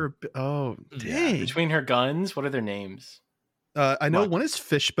between her. Oh, dang. Between her guns, what are their names? I know What? one is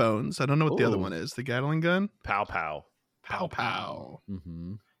Fishbones. I don't know what the other Ooh. one is. The Gatling gun. Pow pow. Pow pow.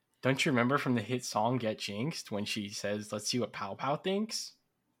 Mm-hmm. Don't you remember from the hit song Get Jinxed when she says, "Let's see what Pow Pow thinks"?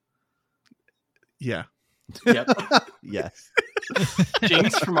 Yeah. Yep. Yes.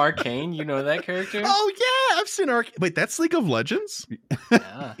 Jinx from Arcane, you know that character? Oh yeah, I've seen Ark. Wait, that's League of Legends.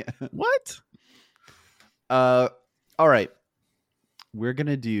 Yeah. What? All right. We're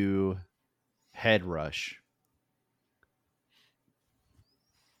gonna do Head Rush.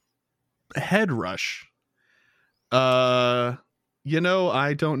 Head Rush. I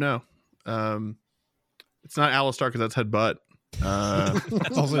don't know. It's not Alistar because that's Headbutt.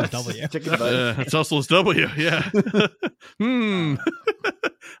 That's also a W. Chicken butt. It's also his W. Yeah.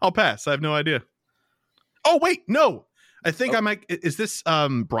 I'll pass. I have no idea. Oh wait, no. I think I might. Is this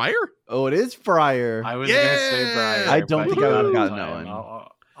Briar? Oh, it is Fryer. I was gonna say Yeah! Briar. I don't but think I you would've got gotten that time. one.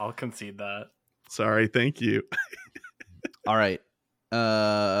 I'll concede that. Sorry. Thank you. All right.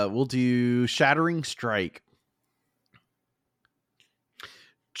 We'll do Shattering Strike.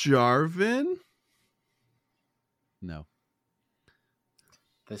 Jarvan. No,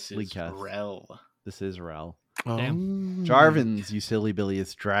 This League is cast. Rel. this is Rel. Damn. Jarvan's, you silly Billy,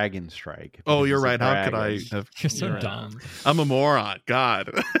 is Dragon Strike. Oh, because you're he's a right. How could I dragon. have? You're so Yeah. dumb. I'm a moron.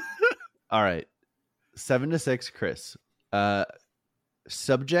 God. All right. 7-6, Chris.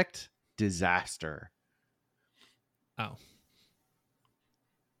 Subject Disaster. Oh.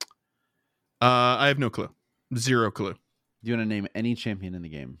 I have no clue. Zero clue. Do you want to name any champion in the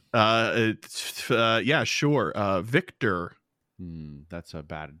game? Yeah, sure. Victor. That's a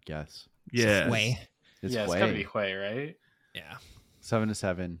bad guess. Yeah. Way. It's Yeah, it's Hwei. gotta be Hwei, right? Yeah.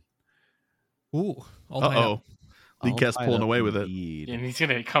 7-7. Ooh. All Uh tied up. oh. League Cast All pulling tied away up with it. indeed. And he's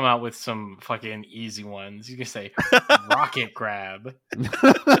gonna come out with some fucking easy ones. He's gonna say rocket grab.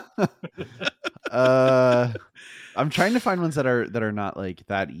 I'm trying to find ones that are not like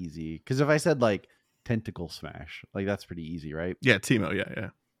that easy. Because if I said like Tentacle Smash, like that's pretty easy, right? Yeah, Timo.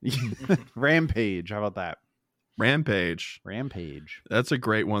 Yeah. Rampage. How about that? Rampage. Rampage. That's a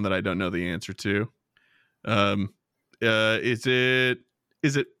great one that I don't know the answer to.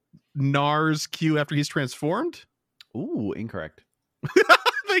 Is it Nars Q after he's transformed? Ooh, incorrect.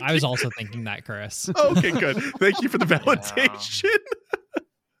 Thank I was you. also thinking that, Chris. Okay, good. Thank you for the validation.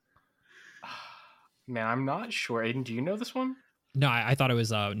 Man, I'm not sure. Aiden, do you know this one? No, I thought it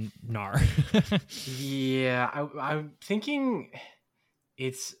was Nar. Yeah, I'm thinking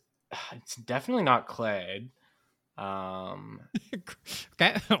it's definitely not Clade.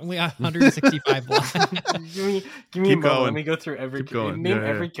 Okay, only 165 blind. give me Keep a moment. going. Let me go through every Keep going. name Yeah,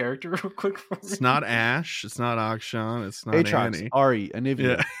 every yeah. character real quick for me. It's not Ash. It's not Akshan. It's not Aatrox, Annie. Ari,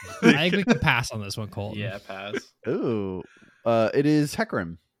 Anivia. Yeah. I think we can pass on this one, Colton. Yeah, pass. Ooh. It is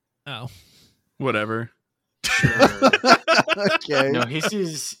Hecarim. Oh, Whatever. Sure. Okay. No, his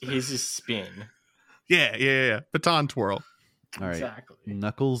is spin. Yeah. Baton twirl. All right. Exactly.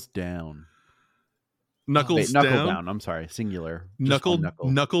 Knuckles down. Knuckles Wait, knuckle down. down. I'm sorry. Singular. Just Knuckle, one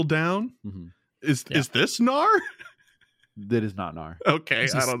knuckle. knuckle down. Mhm. Is Yeah. this Nar? That is not Nar. Okay,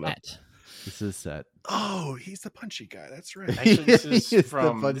 this I is don't know. set. This is set. Oh, he's the punchy guy. That's right. Actually, this He's is the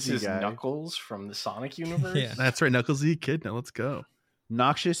from punchy guy. Knuckles from the Sonic universe. Yeah. That's right. Knuckles the kid. Now let's go.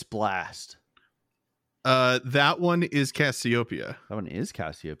 Noxious Blast. That one is Cassiopeia. That one is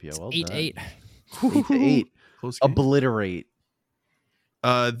Cassiopeia. Well 8-8. done. 8-8. Close game. Obliterate.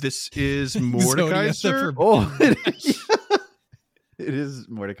 This is Zodiac Mordekaiser. the Oh, it is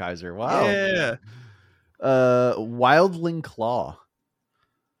Mordekaiser. Wow. Yeah. Wildling Claw.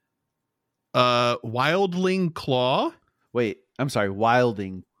 Wildling Claw. Wait, I'm sorry.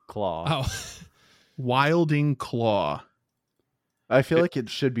 Wilding Claw. Oh, Wilding Claw. I feel like it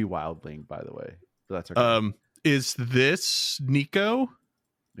should be Wildling, by the way. But that's okay. Is this Nico?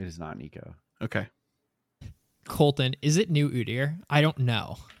 It is not Nico. Okay. Colton, is it New Udyr? I don't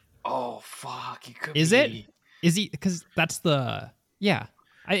know. Oh fuck! It could Is be. it? Is he? Because that's the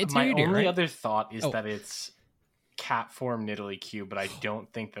it's My New Udyr, only right? other thought is Oh. that it's cat form Nidalee Q, but I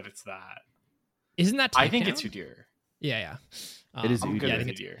don't think that it's that. Isn't that? I think Takedown? it's Udyr. Yeah. It is I'm good Yeah, I with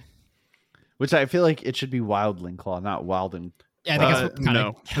think it's, Udyr. Which I feel like it should be Wildling Claw, not Wilding. yeah, I think that's what kinda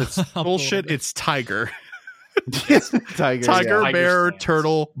No, it's helped a little bullshit. bit. It's Tiger. Tiger. Tiger, yeah. bear, stance.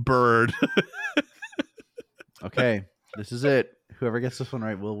 turtle, bird. Okay, this is it. Whoever gets this one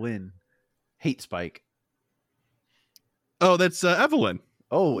right will win. Hate Spike. Oh, that's Evelyn.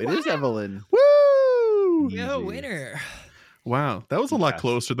 Oh, it is Evelyn. Woo! Yo, Easy. winner. Wow, that was a lot Yes.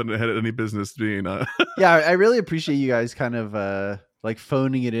 closer than it had any business being. Yeah, I really appreciate you guys kind of like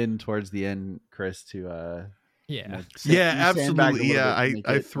phoning it in towards the end, Chris, to Yeah. you Yeah, sandbagged a absolutely. little Yeah, bit to make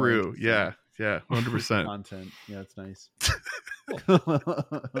I it more threw. interesting. Yeah, 100%. Content. Yeah, it's nice.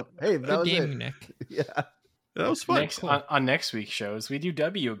 Hey, that Good was game, it. Nick. Yeah. That was fun. Next on next week's shows, we do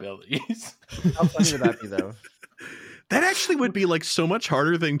W abilities. How funny would that be, though? That actually would be like so much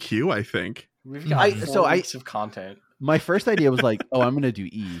harder than Q, I think. We've got 4 I- weeks of content. My first idea was like, oh, I'm gonna do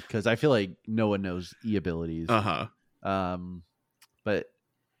E because I feel like no one knows E abilities. Uh-huh. But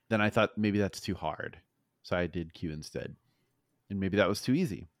then I thought maybe that's too hard, so I did Q instead, and maybe that was too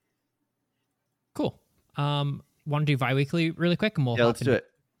easy. Cool. Want to do bi-weekly really quick, and we'll Yeah, hop let's do into- it.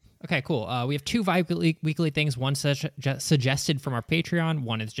 Okay, cool. We have 2 weekly things. One suggested from our Patreon.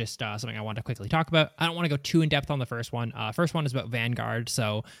 One is just something I want to quickly talk about. I don't want to go too in depth on the first one. First one is about Vanguard.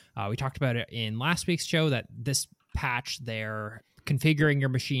 So we talked about it in last week's show that this patch, they're configuring your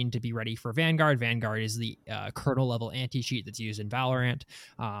machine to be ready for Vanguard. Vanguard is the kernel level anti-cheat that's used in Valorant.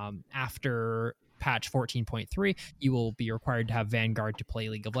 After patch 14.3, you will be required to have Vanguard to play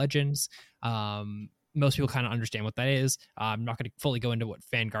League of Legends. Most people kind of understand what that is. I'm not going to fully go into what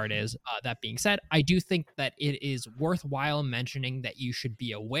Vanguard is. That being said, I do think that it is worthwhile mentioning that you should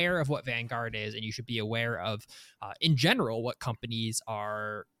be aware of what Vanguard is, and you should be aware of, in general, what companies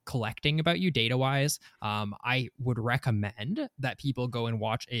are collecting about you data-wise. I would recommend that people go and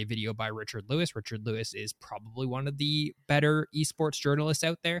watch a video by Richard Lewis. Richard Lewis is probably one of the better esports journalists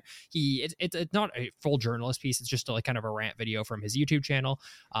out there. It's not a full journalist piece. It's just like kind of a rant video from his YouTube channel.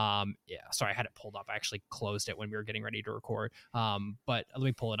 Sorry, I had it pulled up. I actually closed it when we were getting ready to record. But let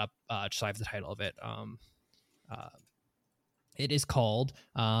me pull it up just so I have the title of it. It is called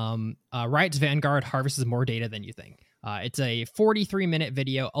Riot's Vanguard Harvests More Data Than You Think. It's a 43-minute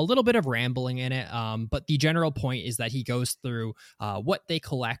video, a little bit of rambling in it, but the general point is that he goes through what they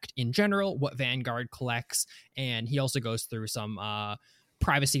collect in general, what Vanguard collects, and he also goes through some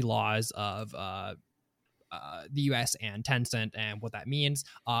privacy laws of the US and Tencent and what that means.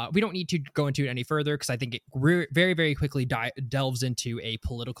 We don't need to go into it any further because I think it very, very quickly delves into a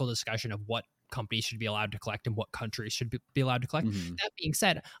political discussion of what companies should be allowed to collect and what countries should be allowed to collect. Mhm. That being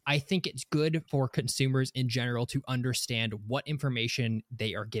said, I think it's good for consumers in general to understand what information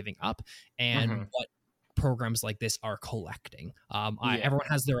they are giving up and what programs like this are collecting. Everyone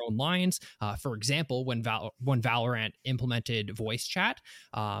has their own lines. For example, when Valorant implemented voice chat,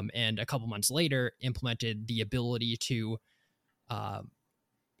 and a couple months later implemented the ability to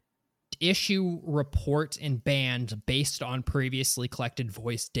issue reports and bans based on previously collected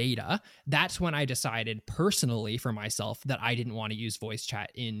voice data, that's when I decided personally for myself that I didn't want to use voice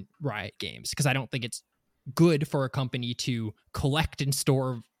chat in Riot games because I don't think it's good for a company to collect and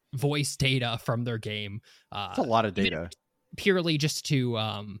store voice data from their game. It's a lot of even data. purely just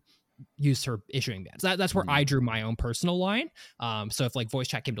to use for issuing bans. That's where I drew my own personal line. So if like voice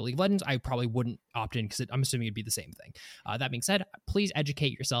chat came to League of Legends, I probably wouldn't opt in because I'm assuming it'd be the same thing. That being said, please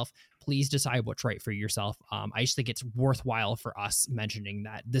educate yourself. Please decide what's right for yourself. I just think it's worthwhile for us mentioning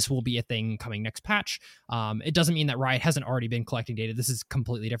that this will be a thing coming next patch. It doesn't mean that Riot hasn't already been collecting data. This is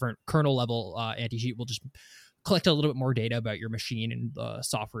completely different. Kernel level anti-cheat will just collect a little bit more data about your machine and the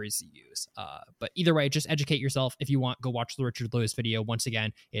softwares you use. But either way, just educate yourself. If you want, go watch the Richard Lewis video. Once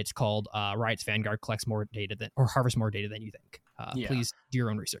again, it's called Riot's Vanguard collects more data than, or harvests more data than you think. Please do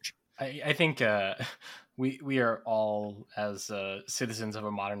your own research. I think we are all, as citizens of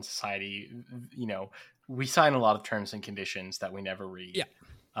a modern society, we sign a lot of terms and conditions that we never read.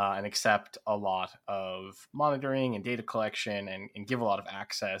 And accept a lot of monitoring and data collection and give a lot of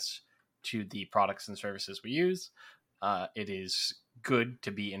access to the products and services we use. It is good to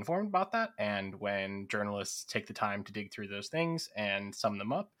be informed about that. And when journalists take the time to dig through those things and sum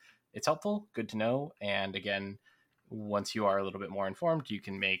them up, it's helpful, good to know. And again, once you are a little bit more informed, you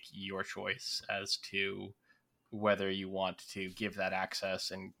can make your choice as to whether you want to give that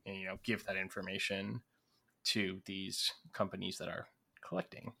access and give that information to these companies that are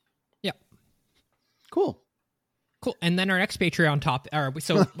collecting. Yeah. Cool. And then our next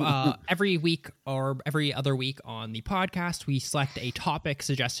Patreon every week or every other week on the podcast, we select a topic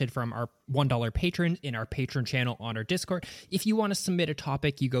suggested from our $1 patrons in our patron channel on our Discord. If you want to submit a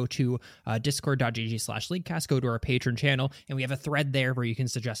topic, you go to discord.gg/leaguecast, go to our patron channel, and we have a thread there where you can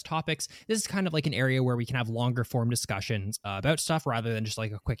suggest topics. This is kind of like an area where we can have longer form discussions about stuff rather than just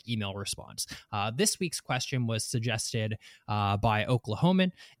like a quick email response. This week's question was suggested by Oklahoman,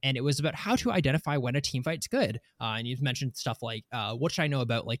 and it was about how to identify when a team fight's good. And you've mentioned stuff like what should I know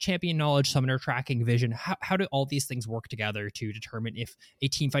about like champion knowledge, summoner tracking, vision. How do all these things work together to determine if a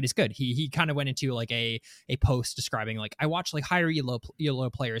team fight is good? He kind of went into like a post describing like I watch like higher elo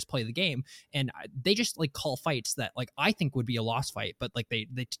players play the game, and they just like call fights that like I think would be a lost fight, but like they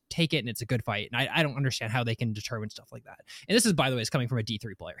take it and it's a good fight, and I don't understand how they can determine stuff like that. And this is, by the way, is coming from a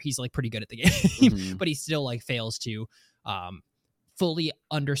D3 player. He's like pretty good at the game, but he still like fails to fully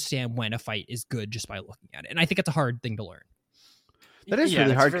understand when a fight is good just by looking at it. And I think it's a hard thing to learn. That is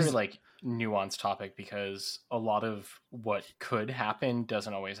really hard. It's a very like nuanced topic because a lot of what could happen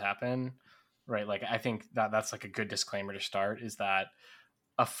doesn't always happen, right? Like I think that's like a good disclaimer to start, is that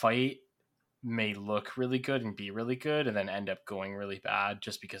a fight may look really good and be really good and then end up going really bad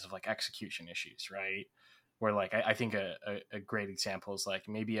just because of like execution issues, right? Where like I think a great example is like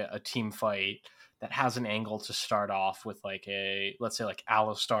maybe a team fight that has an angle to start off with like let's say like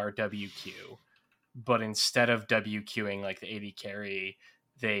Alistar WQ, but instead of WQing like the AD carry,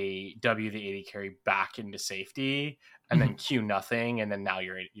 they W the AD carry back into safety and then Q nothing, and then now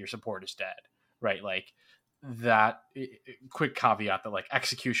your support is dead, right? Like that. Quick caveat that like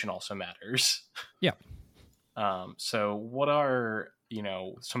execution also matters. Yeah. So what are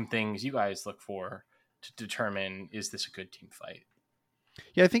some things you guys look for to determine is this a good team fight?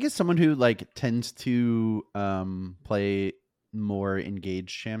 Yeah, I think it's someone who like tends to play more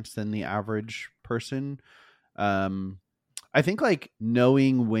engaged champs than the average person. I think like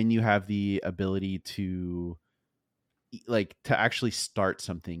knowing when you have the ability to actually start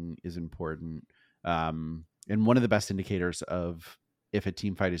something is important. And one of the best indicators of if a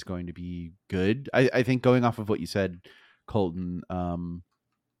team fight is going to be good, I think going off of what you said, Colton,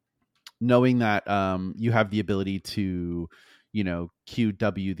 knowing that you have the ability to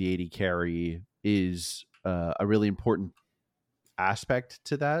QW the AD carry is a really important aspect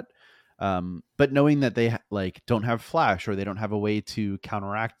to that. But knowing that they don't have flash or they don't have a way to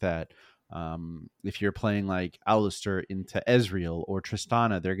counteract that. If you're playing like Alistar into Ezreal or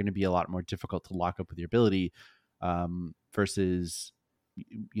Tristana, they're going to be a lot more difficult to lock up with your ability versus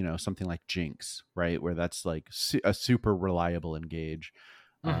something like Jinx, right? Where that's like a super reliable engage.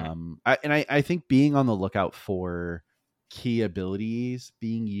 I think being on the lookout for key abilities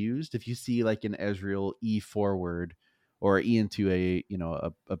being used, if you see like an Ezreal E forward or E into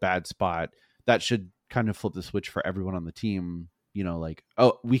a bad spot, that should kind of flip the switch for everyone on the team.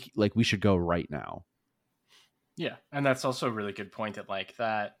 We should go right now. Yeah, and that's also a really good point that like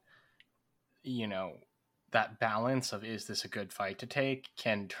that, that balance of is this a good fight to take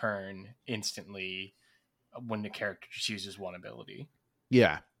can turn instantly when the character just uses one ability.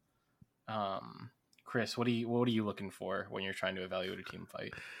 Yeah. Chris, what are you looking for when you're trying to evaluate a team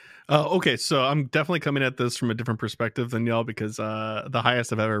fight? Okay, so I'm definitely coming at this from a different perspective than y'all because the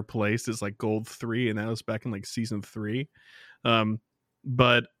highest I've ever placed is like gold 3, and that was back in like season 3.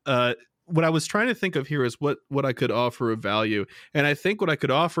 But what I was trying to think of here is what I could offer of value. And I think what I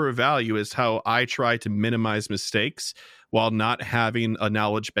could offer of value is how I try to minimize mistakes while not having a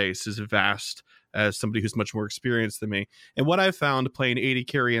knowledge base as vast as somebody who's much more experienced than me. And what I've found playing AD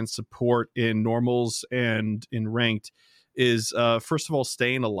carry and support in normals and in ranked is, first of all,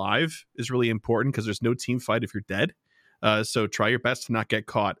 staying alive is really important because there's no team fight if you're dead. So try your best to not get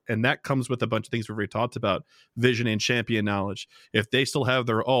caught. And that comes with a bunch of things we've already talked about: vision and champion knowledge. If they still have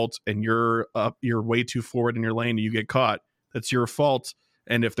their ult and you're way too forward in your lane and you get caught, that's your fault.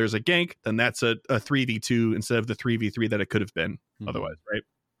 And if there's a gank, then that's a 3v2 instead of the 3v3 that it could have been otherwise, right?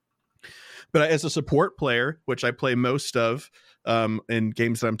 But as a support player, which I play most of in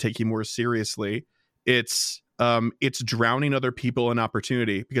games that I'm taking more seriously, it's drowning other people in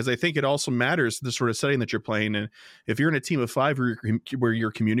opportunity, because I think it also matters the sort of setting that you're playing in. If you're in a team of 5 where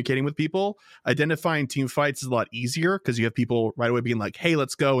you're communicating with people, identifying team fights is a lot easier because you have people right away being like, hey,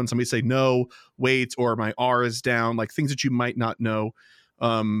 let's go. And somebody say, no, wait, or my R is down, like things that you might not know,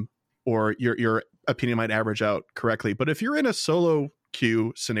 or your opinion might average out correctly. But if you're in a solo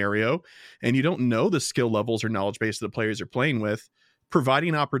queue scenario and you don't know the skill levels or knowledge base of the players you're playing with,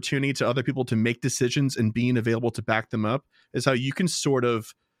 providing opportunity to other people to make decisions and being available to back them up is how you can sort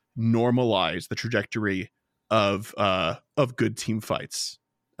of normalize the trajectory of good team fights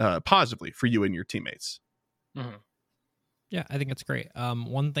positively for you and your teammates. Mm-hmm. Yeah, I think it's great.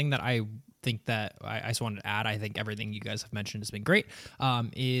 One thing that I think that I just wanted to add, I think everything you guys have mentioned has been great,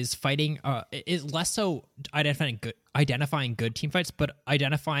 is fighting, is less so identifying good team fights, but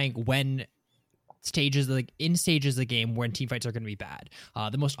identifying when stages of the game when team fights are going to be bad.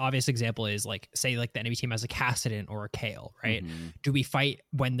 The most obvious example is say the enemy team has a Cassidon or a Kale, right? Mm-hmm. Do we fight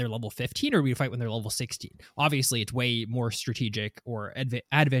when they're level 15 or do we fight when they're level 16? Obviously, it's way more strategic or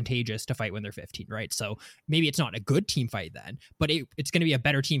advantageous to fight when they're 15, right? So maybe it's not a good team fight then, but it's going to be a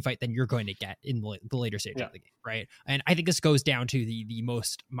better team fight than you're going to get in the later stage of the game, right? And I think this goes down to the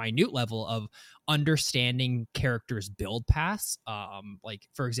most minute level of understanding characters' build paths. Like,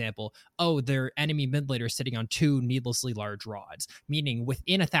 for example, their enemy mid laner is sitting on 2 needlessly large rods, meaning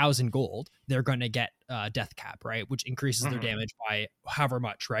within 1,000 gold, they're going to get death cap, right? Which increases their damage by however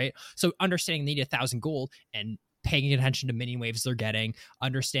much, right? So understanding they need 1,000 gold and paying attention to mini waves they're getting,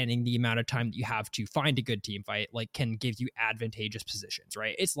 understanding the amount of time that you have to find a good team fight, can give you advantageous positions,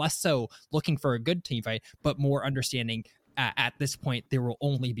 right? It's less so looking for a good team fight, but more understanding at this point there will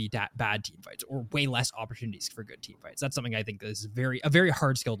only be bad team fights or way less opportunities for good team fights. That's something I think is a very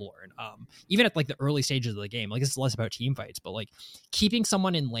hard skill to learn. Even at the early stages of the game, it's less about team fights, but keeping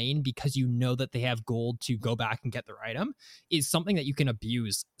someone in lane because you know that they have gold to go back and get their item is something that you can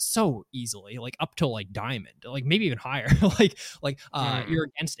abuse so easily, up to diamond, maybe even higher. You're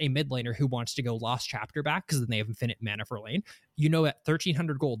against a mid laner who wants to go lost chapter back because then they have infinite mana for lane. You know, at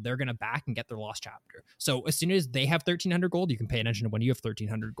 1,300 gold, they're going to back and get their lost chapter. So as soon as they have 1,300 gold, you can pay attention to when you have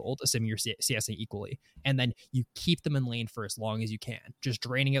 1,300 gold, assuming you're CSing equally. And then you keep them in lane for as long as you can, just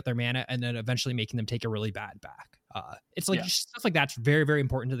draining out their mana and then eventually making them take a really bad back. It's just stuff like that's very, very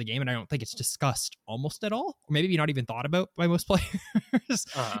important to the game. And I don't think it's discussed almost at all, or maybe not even thought about by most players.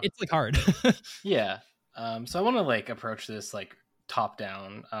 It's hard. Yeah. So I want to approach this top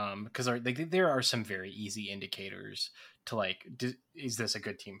down, because there are some very easy indicators to is this a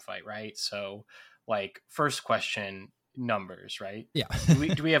good team fight, right? So first question, numbers, right? Yeah.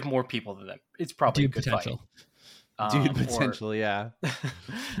 do we have more people than them? It's probably Dude a good potential. Fight. Dude potential, yeah. Do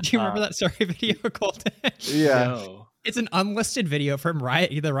you remember that story video, Colton? Yeah. No. It's an unlisted video from the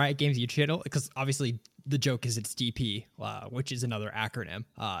Riot Games YouTube channel, because obviously the joke is it's DP, which is another acronym.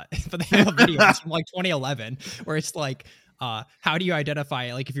 But they have a video it's from 2011 where it's how do you identify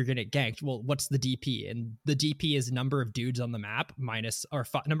if you're gonna get ganked? Well, what's the DP? And the DP is number of dudes on the map minus, or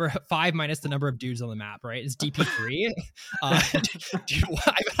number 5 minus the number of dudes on the map, right? It's DP 3. Dude,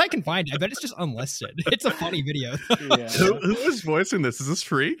 I bet I can find it. I bet it's just unlisted. It's a funny video. Yeah. Who is voicing this? Is this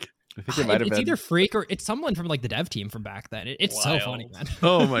Freak? I think it might have been. It's either Freak or it's someone from the dev team from back then. It's so funny, man.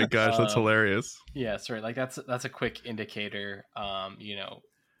 Oh my gosh, that's hilarious. Yeah, sorry. That's a quick indicator.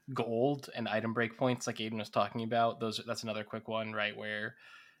 Gold and item break points, like Aiden was talking about, that's another quick one, right? Where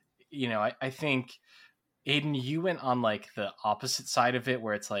I think, Aiden, you went on the opposite side of it,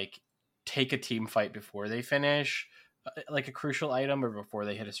 where it's take a team fight before they finish a crucial item or before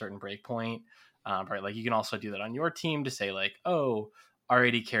they hit a certain break point, right? You can also do that on your team to say our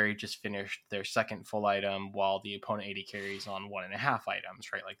AD carry just finished their second full item while the opponent AD carries on 1.5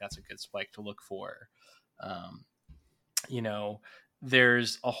 items, right? That's a good spike to look for.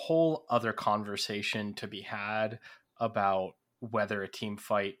 There's a whole other conversation to be had about whether a team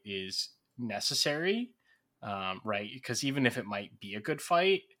fight is necessary, right? Because even if it might be a good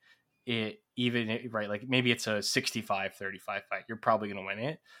fight, right, like maybe it's a 65-35 fight, you're probably going to win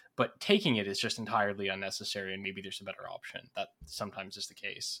it, but taking it is just entirely unnecessary, and maybe there's a better option. That sometimes is the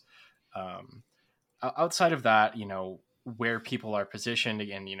case. Outside of that, where people are positioned,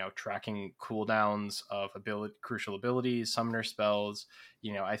 again, tracking cooldowns of crucial abilities, summoner spells,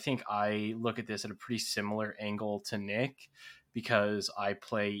 I think I look at this at a pretty similar angle to Nick, because I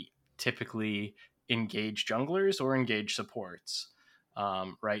play typically engage junglers or engage supports.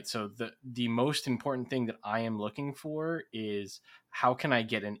 Right. So the most important thing that I am looking for is how can I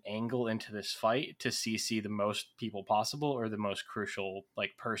get an angle into this fight to CC the most people possible, or the most crucial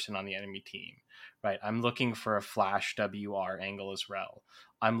like person on the enemy team. Right. I'm looking for a flash WR angle as well.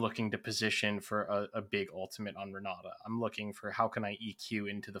 I'm looking to position for a big ultimate on Renata. I'm looking for how can I EQ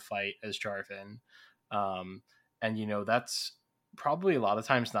into the fight as Jarvan. And that's probably a lot of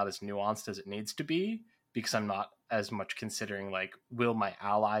times not as nuanced as it needs to be, because I'm not as much considering like, will my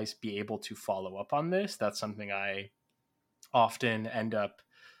allies be able to follow up on this? That's something I often end up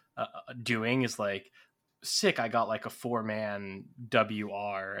doing, is like, sick, I got like a 4-man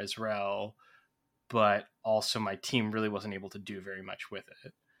WR as Rel, but also my team really wasn't able to do very much with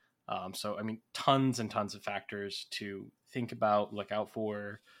it. So, I mean, tons and tons of factors to think about, look out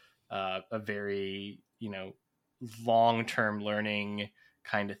for, a very, long-term learning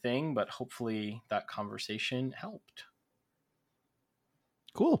kind of thing, but hopefully that conversation helped.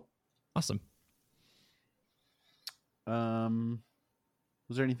 Cool. Awesome. Was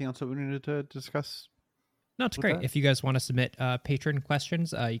there anything else that we needed to discuss? No, it's with great. that? If you guys want to submit patron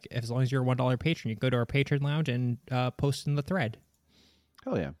questions, as long as you're a $1 patron, you go to our patron lounge and post in the thread.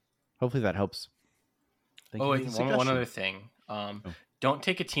 Hell yeah. Hopefully that helps. Thank you for Wait, the one suggestion. other thing. Don't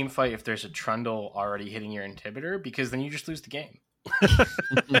take a team fight if there's a Trundle already hitting your inhibitor, because then you just lose the game.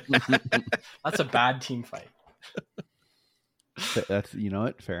 That's a bad team fight. That's, you know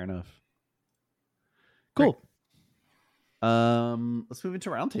what? Fair enough. Cool. Let's move into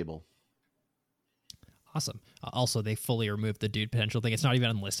roundtable. Awesome. Also, they fully removed the dude potential thing. It's not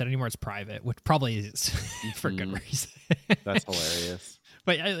even unlisted anymore. It's private, which probably is for good reason. That's hilarious.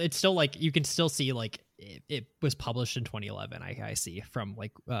 But it's still like, you can still see like it was published in 2011. I see from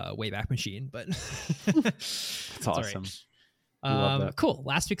like Wayback Machine, but That's awesome. We love that. Cool.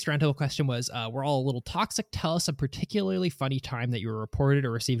 Last week's roundtable question was, we're all a little toxic. Tell us a particularly funny time that you were reported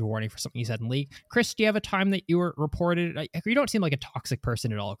or received a warning for something you said in League. Chris, do you have a time that you were reported? You don't seem like a toxic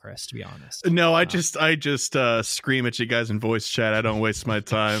person at all, Chris, to be honest. No, I just scream at you guys in voice chat. I don't waste my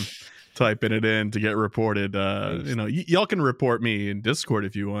time typing it in to get reported. Y'all can report me in Discord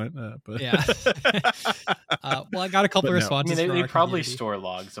if you want. But Yeah. Well, I got a couple But of no. responses. They from our probably community. store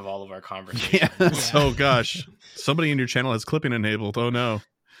logs of all of our conversations. Oh gosh, somebody in your channel has clipping enabled. Oh no.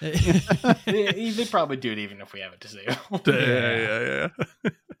 They probably do it even if we have it disabled. Yeah.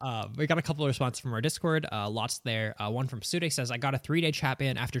 We got a couple of responses from our Discord. Lots there. One from Sudik says, I got a 3-day chat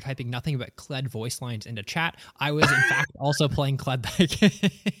ban after typing nothing but Kled voice lines into chat. I was, in fact, also playing Kled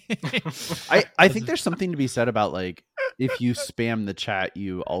back. I think there's something to be said about like, if you spam the chat,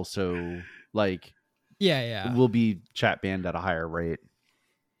 you also like Yeah. will be chat banned at a higher rate,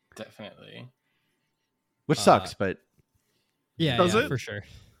 Definitely. which sucks, but Yeah, Does it? for sure.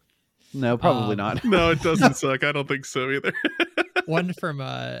 no, probably not. No, it doesn't suck. I don't think so either. One from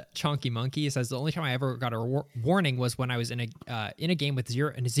Chonky Monkey says, the only time I ever got a warning was when I was in a game with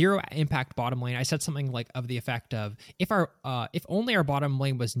zero impact bottom lane. I said something like of the effect of, if only our bottom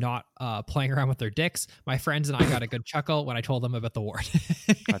lane was not playing around with their dicks, my friends and I got a good chuckle when I told them about the ward.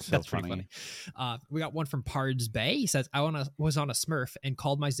 That's so pretty funny. We got one from Pards Bay. He says, I was on a Smurf and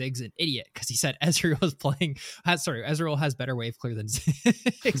called my Ziggs an idiot because he said Ezreal has better wave clear than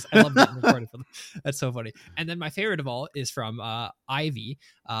Ziggs. I love getting reported for them. That's so funny. And then my favorite of all is from Ivy,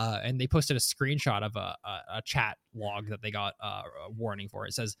 and they posted a screenshot of a chat log that they got a warning for.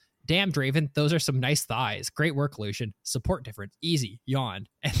 It says, damn, Draven, those are some nice thighs. Great work, Lucian. Support difference. Easy. Yawn.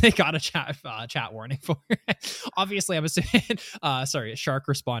 And they got a chat warning for it. Obviously, I'm assuming, Shark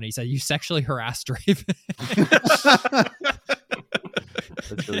responded. He said, you sexually harassed Draven.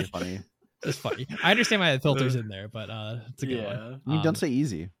 That's really funny. It's funny. I understand why the filter's in there, but it's a good one. I mean, don't say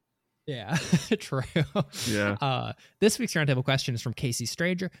easy. Yeah, true. Yeah. This week's roundtable question is from Casey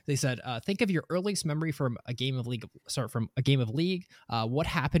Stranger. They said, "Think of your earliest memory from a game of League. What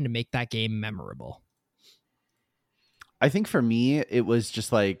happened to make that game memorable?" I think for me, it was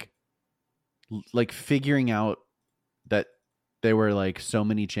just like figuring out that there were like so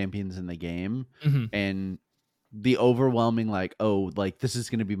many champions in the game, and the overwhelming like, oh, like this is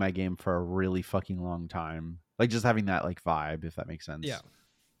going to be my game for a really fucking long time. Like just having that like vibe, if that makes sense. Yeah.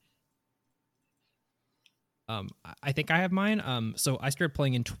 I think I have mine. So I started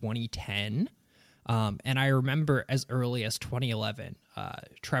playing in 2010. And I remember as early as 2011,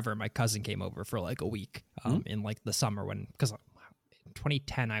 Trevor, my cousin, came over for like a week in like the summer because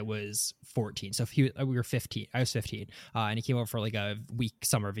 2010 I was 14, so we were 15. I was 15, and he came over for like a week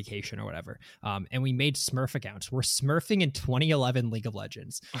summer vacation or whatever. And we made Smurf accounts. We're Smurfing in 2011 League of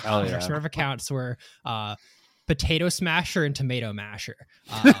Legends. Oh, yeah. Our Smurf accounts were Potato Smasher and Tomato Masher.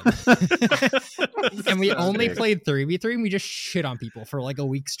 And we only played 3v3, and we just shit on people for like a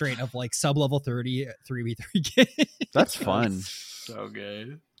week straight of like sub level 30 3v3 games. That's fun. So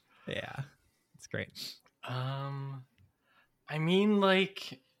good. Yeah, it's great. I mean,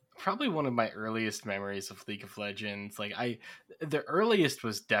 like, probably one of my earliest memories of League of Legends. Like, the earliest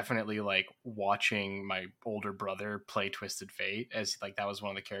was definitely like watching my older brother play Twisted Fate, as like that was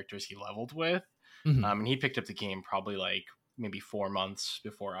one of the characters he leveled with. Mhm. And he picked up the game probably like maybe 4 months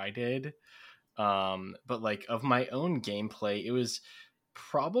before I did. But like of my own gameplay, it was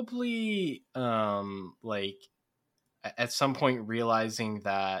probably like at some point realizing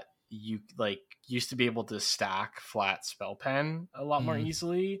that you like used to be able to stack flat spell pen a lot more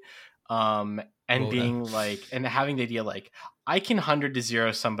easily. And being like, and having the idea like I can 100 to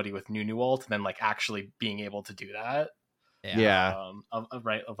 0 somebody with new ult, and then like actually being able to do that. Yeah.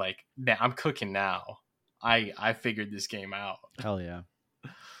 Right. Of like, man, I'm cooking now. I figured this game out. Hell yeah.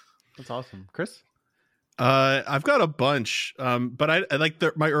 That's awesome. Chris? I've got a bunch, but I like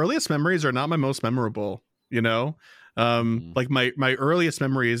my earliest memories are not my most memorable. You know, like my earliest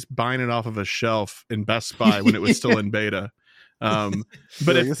memory is buying it off of a shelf in Best Buy when it was still in beta. But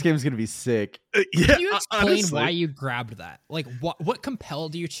like, this game's gonna be sick. Yeah, Can you explain honestly, why you grabbed that? Like, what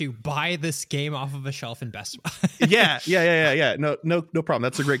compelled you to buy this game off of a shelf in Best Buy? yeah. No problem.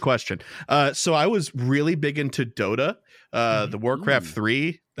 That's a great question. So I was really big into Dota, the Warcraft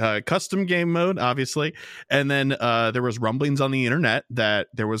 3 custom game mode, obviously. And then there was rumblings on the internet that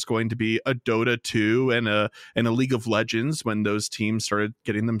there was going to be a Dota 2 and a League of Legends when those teams started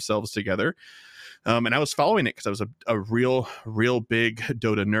getting themselves together. And I was following it because I was a real big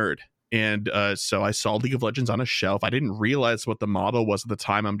Dota nerd. And so I saw League of Legends on a shelf. I didn't realize what the model was at the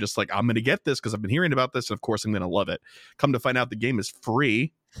time. I'm just like, I'm going to get this because I've been hearing about this. And of course, I'm going to love it. Come to find out the game is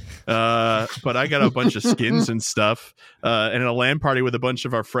free. But I got a bunch of skins and stuff. And at a LAN party with a bunch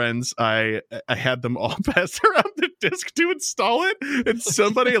of our friends, I had them all pass around the disc to install it. And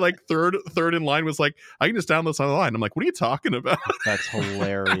somebody like third in line was like, I can just download this online. I'm like, what are you talking about? That's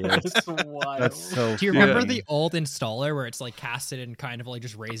hilarious. That's wild. That's so Do you remember funny. the old installer where it's like casted and kind of like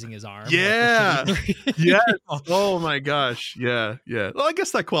just raising his arm? Yeah. Like the Yes. Oh my gosh. Yeah. Well, I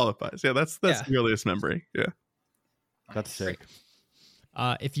guess that qualifies. Yeah, that's Yeah. the earliest memory. Yeah. That's sick.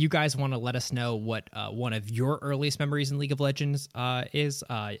 If you guys want to let us know what one of your earliest memories in League of Legends is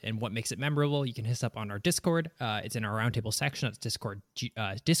and what makes it memorable, you can hit us up on our Discord. It's in our roundtable section. It's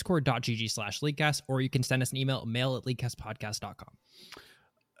discord.gg/leaguecast, or you can send us an email, mail@leaguecastpodcast.com.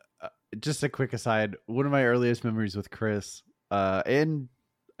 Just a quick aside. One of my earliest memories with Chris, and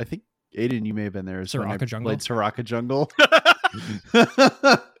I think Aiden, you may have been there. Is when I Soraka Jungle? Played Soraka Jungle.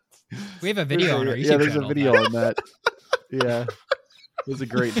 We have a video on our YouTube yeah, there's channel. a video on that. Yeah. It was a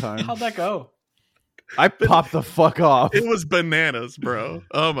great time. How'd that go? I popped the fuck off. It was bananas, bro.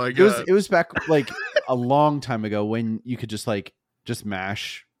 Oh my It god. was back like a long time ago when you could just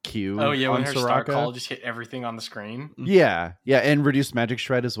mash Q. Oh yeah, when on her star Soraka. call just hit everything on the screen. Yeah, and reduced magic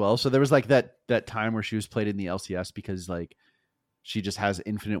shred as well. So there was like that time where she was played in the LCS because like she just has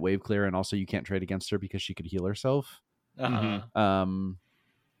infinite wave clear, and also you can't trade against her because she could heal herself. Uh-huh.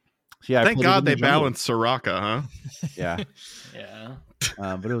 So yeah, I Thank pulled it God in the they jungle. balanced Soraka, huh? Yeah, Yeah.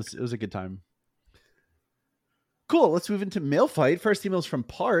 but it was a good time. Cool. Let's move into mail fight. First email is from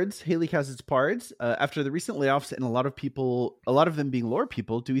Pards. Haley has its Pards. After the recent layoffs and a lot of them being lore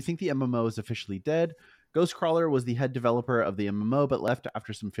people, do we think the MMO is officially dead? Ghostcrawler was the head developer of the MMO, but left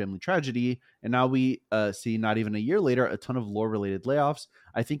after some family tragedy. And now we see, not even a year later, a ton of lore-related layoffs.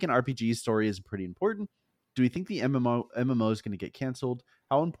 I think an RPG story is pretty important. Do we think the MMO is going to get canceled?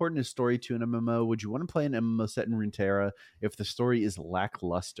 How important is story to an MMO? Would you want to play an MMO set in Runeterra if the story is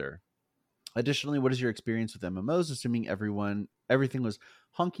lackluster? Additionally, what is your experience with MMOs? Assuming everything was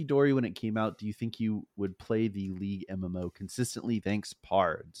hunky-dory when it came out, do you think you would play the League MMO consistently? Thanks,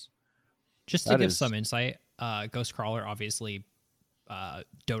 Pards. Just to That give is- some insight, Ghostcrawler, obviously,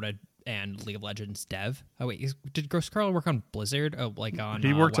 Dota and League of Legends dev. Oh wait, did Ghostcrawler work on Blizzard? Oh, like on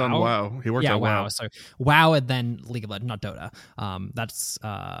He worked on WoW. He worked on WoW. So WoW and then League of Legends, not Dota. That's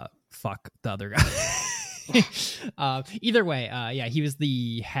fuck the other guy. Either way, yeah, he was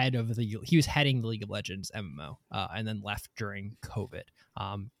the head of he was heading the League of Legends MMO, and then left during COVID.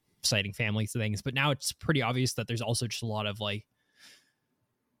 citing family things, but now it's pretty obvious that there's also just a lot of like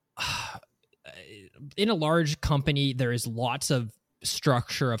in a large company there is lots of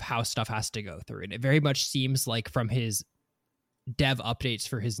structure of how stuff has to go through, and it very much seems like from his dev updates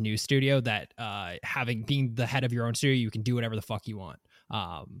for his new studio that being the head of your own studio, you can do whatever the fuck you want.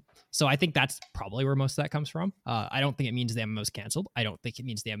 So I think that's probably where most of that comes from. I don't think it means the MMO's canceled. I don't think it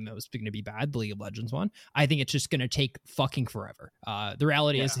means the MMO's going to be bad, the League of Legends one. I think it's just going to take fucking forever. The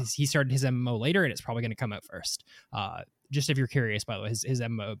reality is he started his MMO later, and it's probably going to come out first. Just if you're curious, by the way, his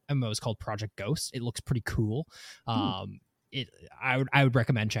MMO is called Project Ghost. It looks pretty cool. I would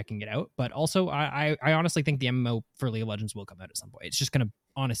recommend checking it out. But also, I honestly think the MMO for League of Legends will come out at some point. It's just going to,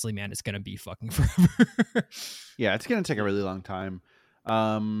 honestly, man, it's going to be fucking forever. Yeah, it's going to take a really long time.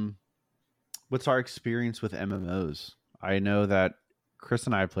 What's our experience with MMOs? I know that Chris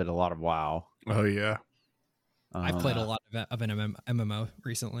and I played a lot of WoW. Oh yeah, I've played a lot of an MMO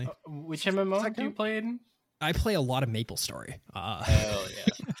recently. Which MMO do you play in? I play a lot of MapleStory. Oh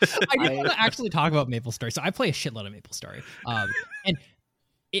yeah. I didn't want to actually talk about MapleStory, so I play a shitload of MapleStory. And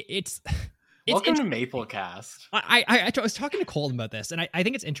it's welcome to Maplecast. I was talking to Colton about this, and I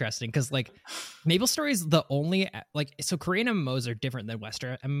think it's interesting because like MapleStory is the only so Korean MMOs are different than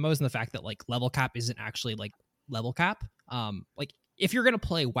Western MMOs in the fact that like level cap isn't actually like level cap. Like if you're gonna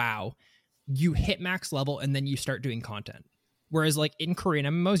play WoW, you hit max level and then you start doing content. Whereas like in Korean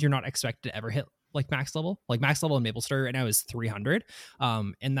MMOs, you're not expected to ever hit like max level. Like max level in MapleStory right now is 300.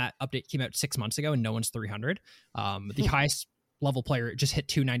 And that update came out 6 months ago and no one's 300. The highest level player just hit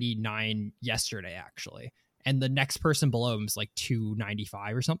 299 yesterday actually. And the next person below him is like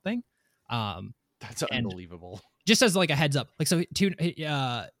 295 or something. That's unbelievable. Just as like a heads up, like so you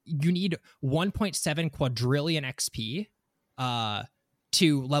need 1.7 quadrillion XP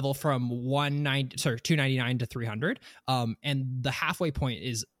to level from 299 to 300. And the halfway point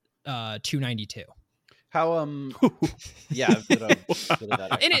is 292. How yeah, bit of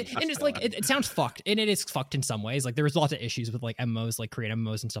that. And it's like it sounds fucked, and it is fucked in some ways. Like there's lots of issues with like MMOs, like Korean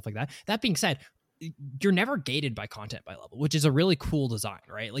MMOs and stuff like that. That being said, you're never gated by content by level, which is a really cool design,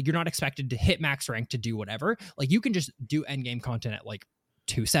 right? Like you're not expected to hit max rank to do whatever. Like you can just do end game content at like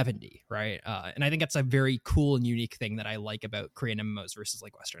 270, right? And I think that's a very cool and unique thing that I like about Korean MMOs versus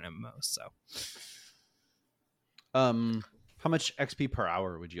like Western MMOs. So how much XP per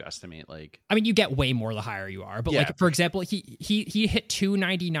hour would you estimate? Like, I mean, you get way more the higher you are, but like for example, he hit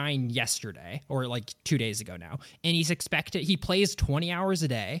 299 yesterday or like 2 days ago now, and he plays 20 hours a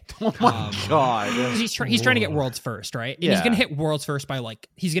day. Oh my god, he's trying to get worlds first, right? And he's gonna hit worlds first by like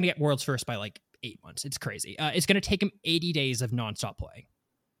 8 months. It's crazy. It's gonna take him 80 days of nonstop playing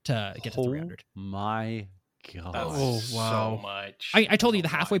to get to 300. My god! Oh wow! So much. I told you the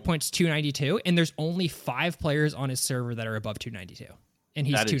halfway point's 292, and there's only 5 players on his server that are above 292, and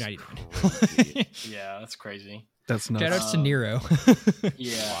he's 299. Yeah, that's crazy. That's nuts. Shout out to Nero.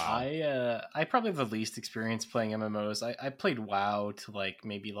 Yeah, wow. I probably have the least experience playing MMOs. I played WoW to like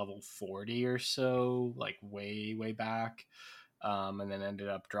maybe level 40 or so, like way back, and then ended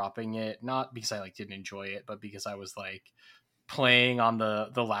up dropping it. Not because I like didn't enjoy it, but because I was like playing on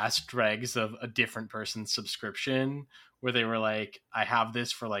the last dregs of a different person's subscription, where they were like, I have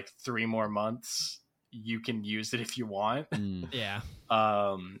this for like 3 more months. You can use it if you want. Yeah.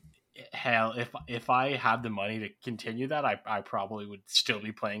 Hell, if I had the money to continue that, I probably would still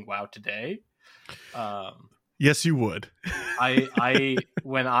be playing WoW today. Yes, you would. I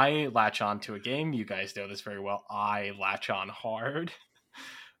when I latch on to a game, you guys know this very well, I latch on hard,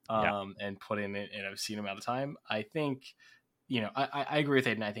 and put in an obscene amount of time. I think, I agree with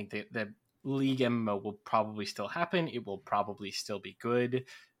Aiden. I think that the League MMO will probably still happen. It will probably still be good.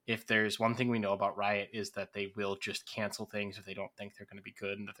 If there's one thing we know about Riot is that they will just cancel things if they don't think they're going to be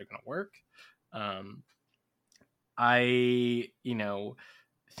good and that they're going to work. I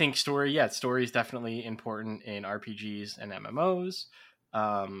think story is definitely important in RPGs and MMOs.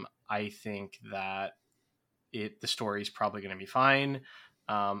 I think that the story is probably going to be fine.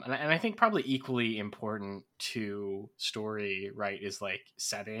 And I think probably equally important to story, right, is like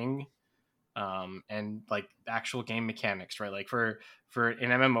setting, and like actual game mechanics, right? Like for an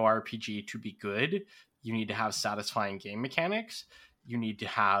MMORPG to be good, you need to have satisfying game mechanics. You need to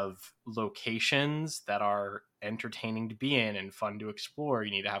have locations that are entertaining to be in and fun to explore.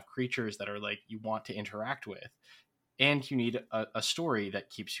 You need to have creatures that are like you want to interact with. And you need a story that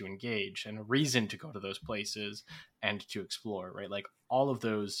keeps you engaged and a reason to go to those places and to explore, right? Like all of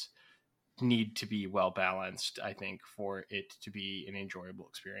those need to be well balanced, I think, for it to be an enjoyable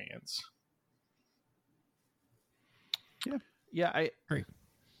experience. Yeah, I Great.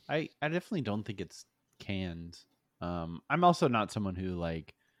 I definitely don't think it's canned. I'm also not someone who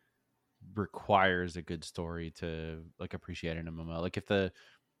like requires a good story to like appreciate an MMO. Like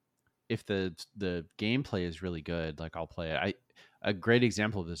if the gameplay is really good, like I'll play it. A great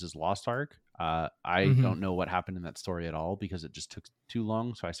example of this is Lost Ark. I don't know what happened in that story at all because it just took too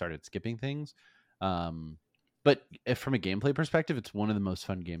long, so I started skipping things. But if from a gameplay perspective, it's one of the most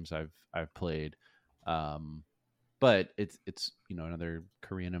fun games I've played. But it's another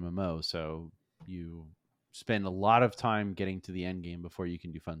Korean MMO, so you spend a lot of time getting to the end game before you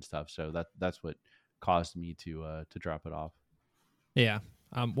can do fun stuff. So that's what caused me to drop it off. Yeah.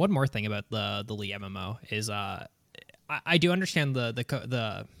 One more thing about the League MMO is I do understand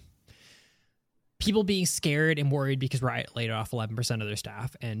the people being scared and worried because Riot laid off 11% of their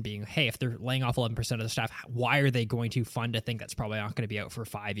staff and being, hey, if they're laying off 11% of the staff, why are they going to fund a thing that's probably not going to be out for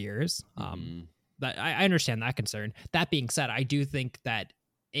 5 years? That I understand that concern. That being said, I do think that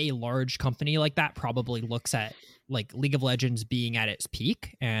a large company like that probably looks at like League of Legends being at its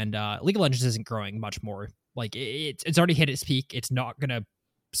peak, and League of Legends isn't growing much more. Like it's already hit its peak. It's not going to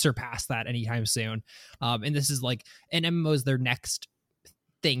surpass that anytime soon. And this is like an MMO is their next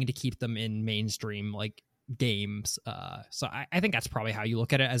thing to keep them in mainstream like games. So I think that's probably how you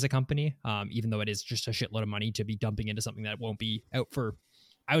look at it as a company, even though it is just a shitload of money to be dumping into something that won't be out for,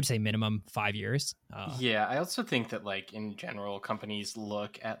 I would say, minimum 5 years. Yeah, I also think that like in general, companies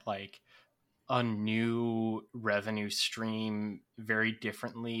look at like a new revenue stream very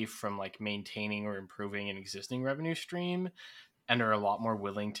differently from like maintaining or improving an existing revenue stream, and are a lot more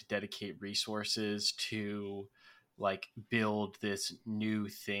willing to dedicate resources to like build this new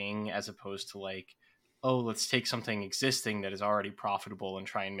thing as opposed to like, oh, let's take something existing that is already profitable and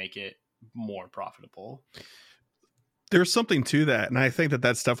try and make it more profitable. There's something to that, and I think that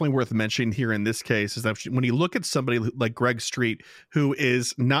that's definitely worth mentioning here in this case, is that when you look at somebody like Greg Street, who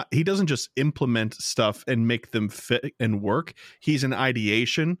is not, he doesn't just implement stuff and make them fit and work. He's an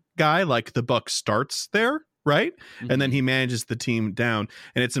ideation guy. Like the buck starts there, right? And then he manages the team down.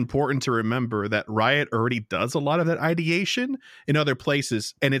 And it's important to remember that Riot already does a lot of that ideation in other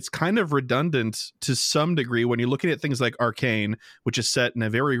places, and it's kind of redundant to some degree when you're looking at things like Arcane, which is set in a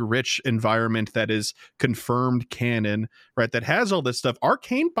very rich environment that is confirmed canon, right? That has all this stuff.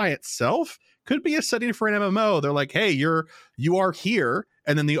 Arcane by itself could be a setting for an MMO. They're like, hey, you are here,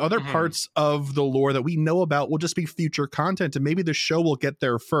 and then the other parts of the lore that we know about will just be future content, and maybe the show will get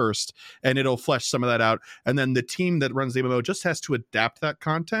there first and it'll flesh some of that out, and then the team that runs the MMO just has to adapt that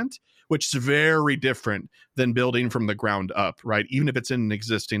content, which is very different than building from the ground up, right? Even if it's in an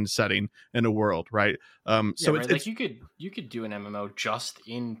existing setting in a world, right? So right? it's like you could do an MMO just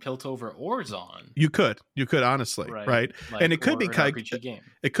in Piltover or Zon. you could honestly, right? Like, And it could be an kind RPG game.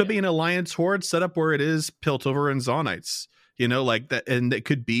 it could be an Alliance Horde setup where it is Piltover and Zonites, like that, and it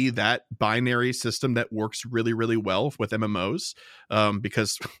could be that binary system that works really, really well with MMOs,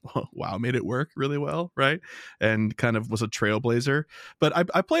 because WoW made it work really well, right? And kind of was a trailblazer. But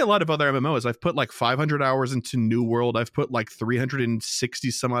I play a lot of other MMOs. I've put like 500 hours into New World. I've put like 360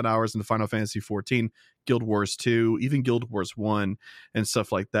 some odd hours into Final Fantasy 14, Guild Wars 2, even Guild Wars 1, and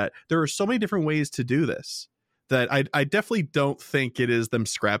stuff like that. There are so many different ways to do this that I definitely don't think it is them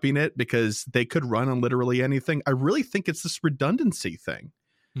scrapping it because they could run on literally anything. I really think it's this redundancy thing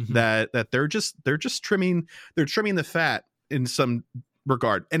that they're just trimming the fat in some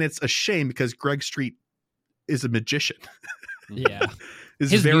regard. And it's a shame because Greg Street is a magician. Yeah.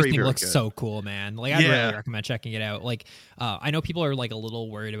 His new thing very looks good. so cool, man. Like I'd really recommend checking it out. Like I know people are like a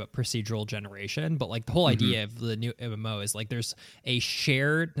little worried about procedural generation, but like the whole idea of the new MMO is like there's a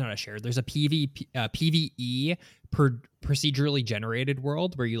there's a PvE procedurally generated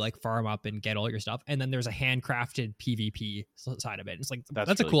world where you like farm up and get all your stuff, and then there's a handcrafted PvP side of it. It's like that's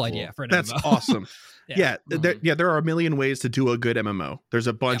a really cool idea for an That's MMO. awesome. There are a million ways to do a good MMO. There's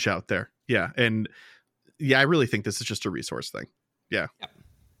a bunch out there. And I really think this is just a resource thing. Yeah.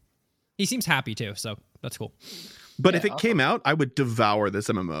 He seems happy too, so that's cool. But if it came out, I would devour this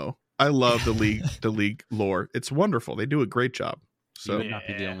MMO. I love the league lore. It's wonderful. They do a great job. So you would not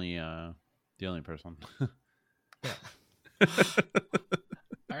be the only person. All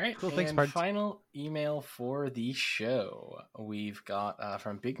right. Cool. Thanks, And Pards. final email for the show. We've got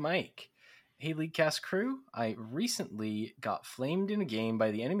from Big Mike. Hey, Leaguecast crew. I recently got flamed in a game by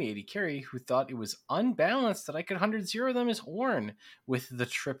the enemy AD carry who thought it was unbalanced that I could 100-0 them as Ornn with the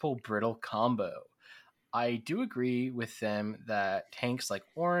triple brittle combo. I do agree with them that tanks like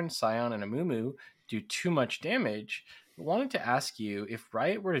Ornn, Scion, and Amumu do too much damage. I wanted to ask you, if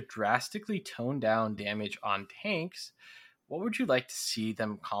Riot were to drastically tone down damage on tanks, what would you like to see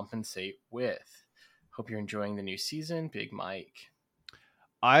them compensate with? Hope you're enjoying the new season. Big Mike.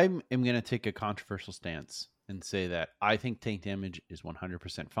 I am going to take a controversial stance and say that I think tank damage is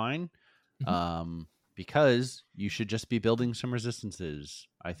 100% fine. Because you should just be building some resistances.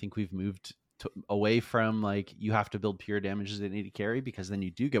 I think we've moved away from like you have to build pure damages that need to carry, because then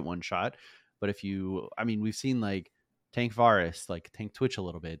you do get one shot. But if you, I mean, we've seen like tank Varus, like tank Twitch a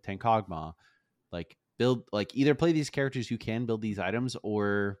little bit, tank Kog'Maw, like build, like either play these characters who can build these items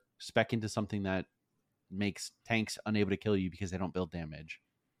or spec into something that makes tanks unable to kill you because they don't build damage.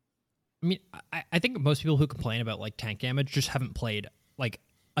 I mean, I think most people who complain about like tank damage just haven't played like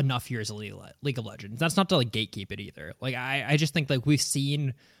enough years of League of Legends. That's not to like gatekeep it either. Like I just think like we've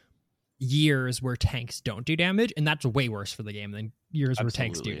seen years where tanks don't do damage, and that's way worse for the game than years where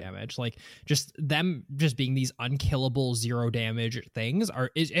tanks do damage. Like just them just being these unkillable 0 damage things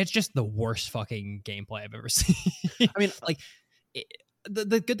it's just the worst fucking gameplay I've ever seen. I mean, like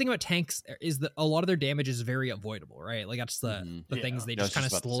the good thing about tanks is that a lot of their damage is very avoidable, right? Like that's the things they just kind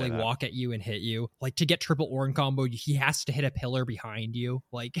of slowly walk at you and hit you. Like to get triple Ornn combo, he has to hit a pillar behind you.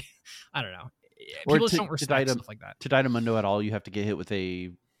 Like I don't know. People just don't respect stuff like that. To Dynamundo at all, you have to get hit with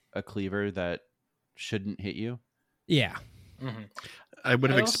a cleaver that shouldn't hit you. Yeah. Mm-hmm. I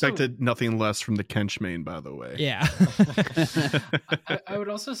would have expected nothing less from the Kench main, by the way. Yeah. I would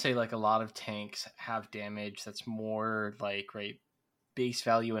also say like a lot of tanks have damage that's more like base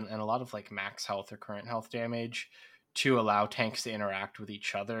value and a lot of like max health or current health damage to allow tanks to interact with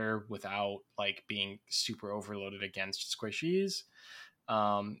each other without like being super overloaded against squishies.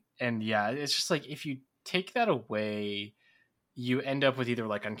 And yeah, it's just like if you take that away, you end up with either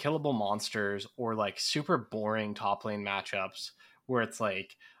like unkillable monsters or like super boring top lane matchups where it's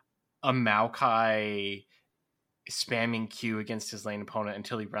like a Maokai spamming Q against his lane opponent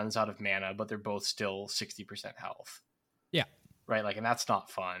until he runs out of mana, but they're both still 60% health. Yeah. Right. Like, and that's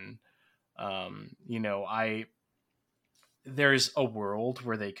not fun. There's a world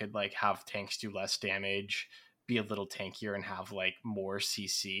where they could like have tanks do less damage, be a little tankier and have like more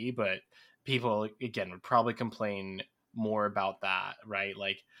CC, but people again would probably complain more about that, right?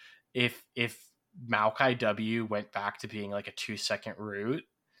 Like if Maokai W went back to being like a 2-second root,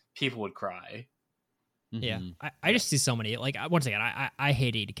 people would cry. Yeah, I just see so many. Like once again, I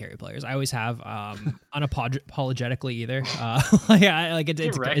hate AD carry players. I always have, unapologetically either. I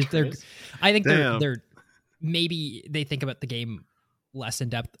think they're maybe they think about the game less in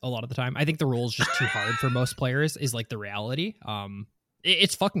depth a lot of the time. I think the role is just too hard for most players. Is like the reality.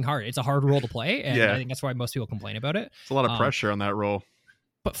 It's fucking hard. It's a hard role to play, and I think that's why most people complain about it. It's a lot of pressure on that role.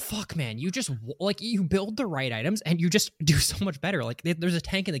 But fuck, man, you just like you build the right items and you just do so much better. Like there's a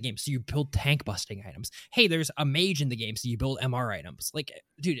tank in the game, so you build tank busting items. Hey, there's a mage in the game, so you build MR items. Like,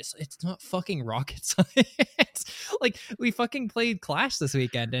 dude, it's not fucking rocket science. Like we fucking played Clash this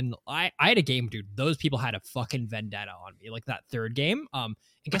weekend, and I had a game, dude. Those people had a fucking vendetta on me, like that third game. And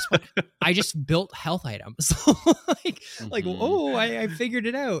guess what? I just built health items. I figured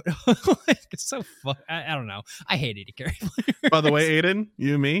it out. It's so fun. I don't know. I hate AD carry players. By the way, Aiden,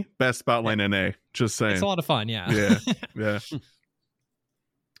 you and me, best spot lane NA. Just saying. It's a lot of fun, yeah. Yeah.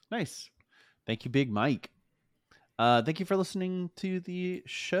 Nice. Thank you, Big Mike. Thank you for listening to the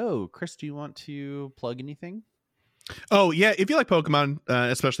show. Chris, do you want to plug anything? Oh, yeah. If you like Pokemon,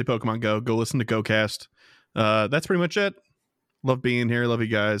 especially Pokemon Go, go listen to GoCast. That's pretty much it. Love being here. Love you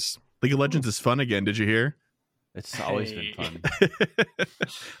guys. League of Legends is fun again. Did you hear? It's always been fun.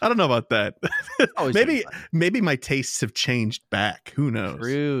 I don't know about that. Maybe my tastes have changed back. Who knows?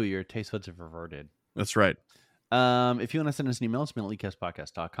 True. Your taste buds have reverted. That's right. If you want to send us an email, it's mail at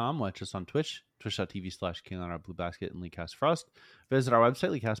leakcastpodcast.com. Watch us on Twitch, twitch.tv/KingLonBlueBasket and LeakCastFrost. Visit our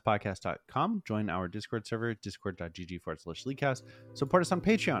website, leakcastpodcast.com. Join our Discord server, discord.gg/leakcast. Support us on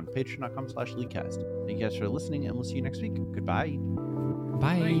Patreon, patreon.com/leakcast. Thank you guys for listening, and we'll see you next week. Goodbye.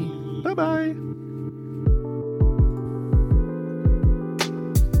 Bye. Bye-bye.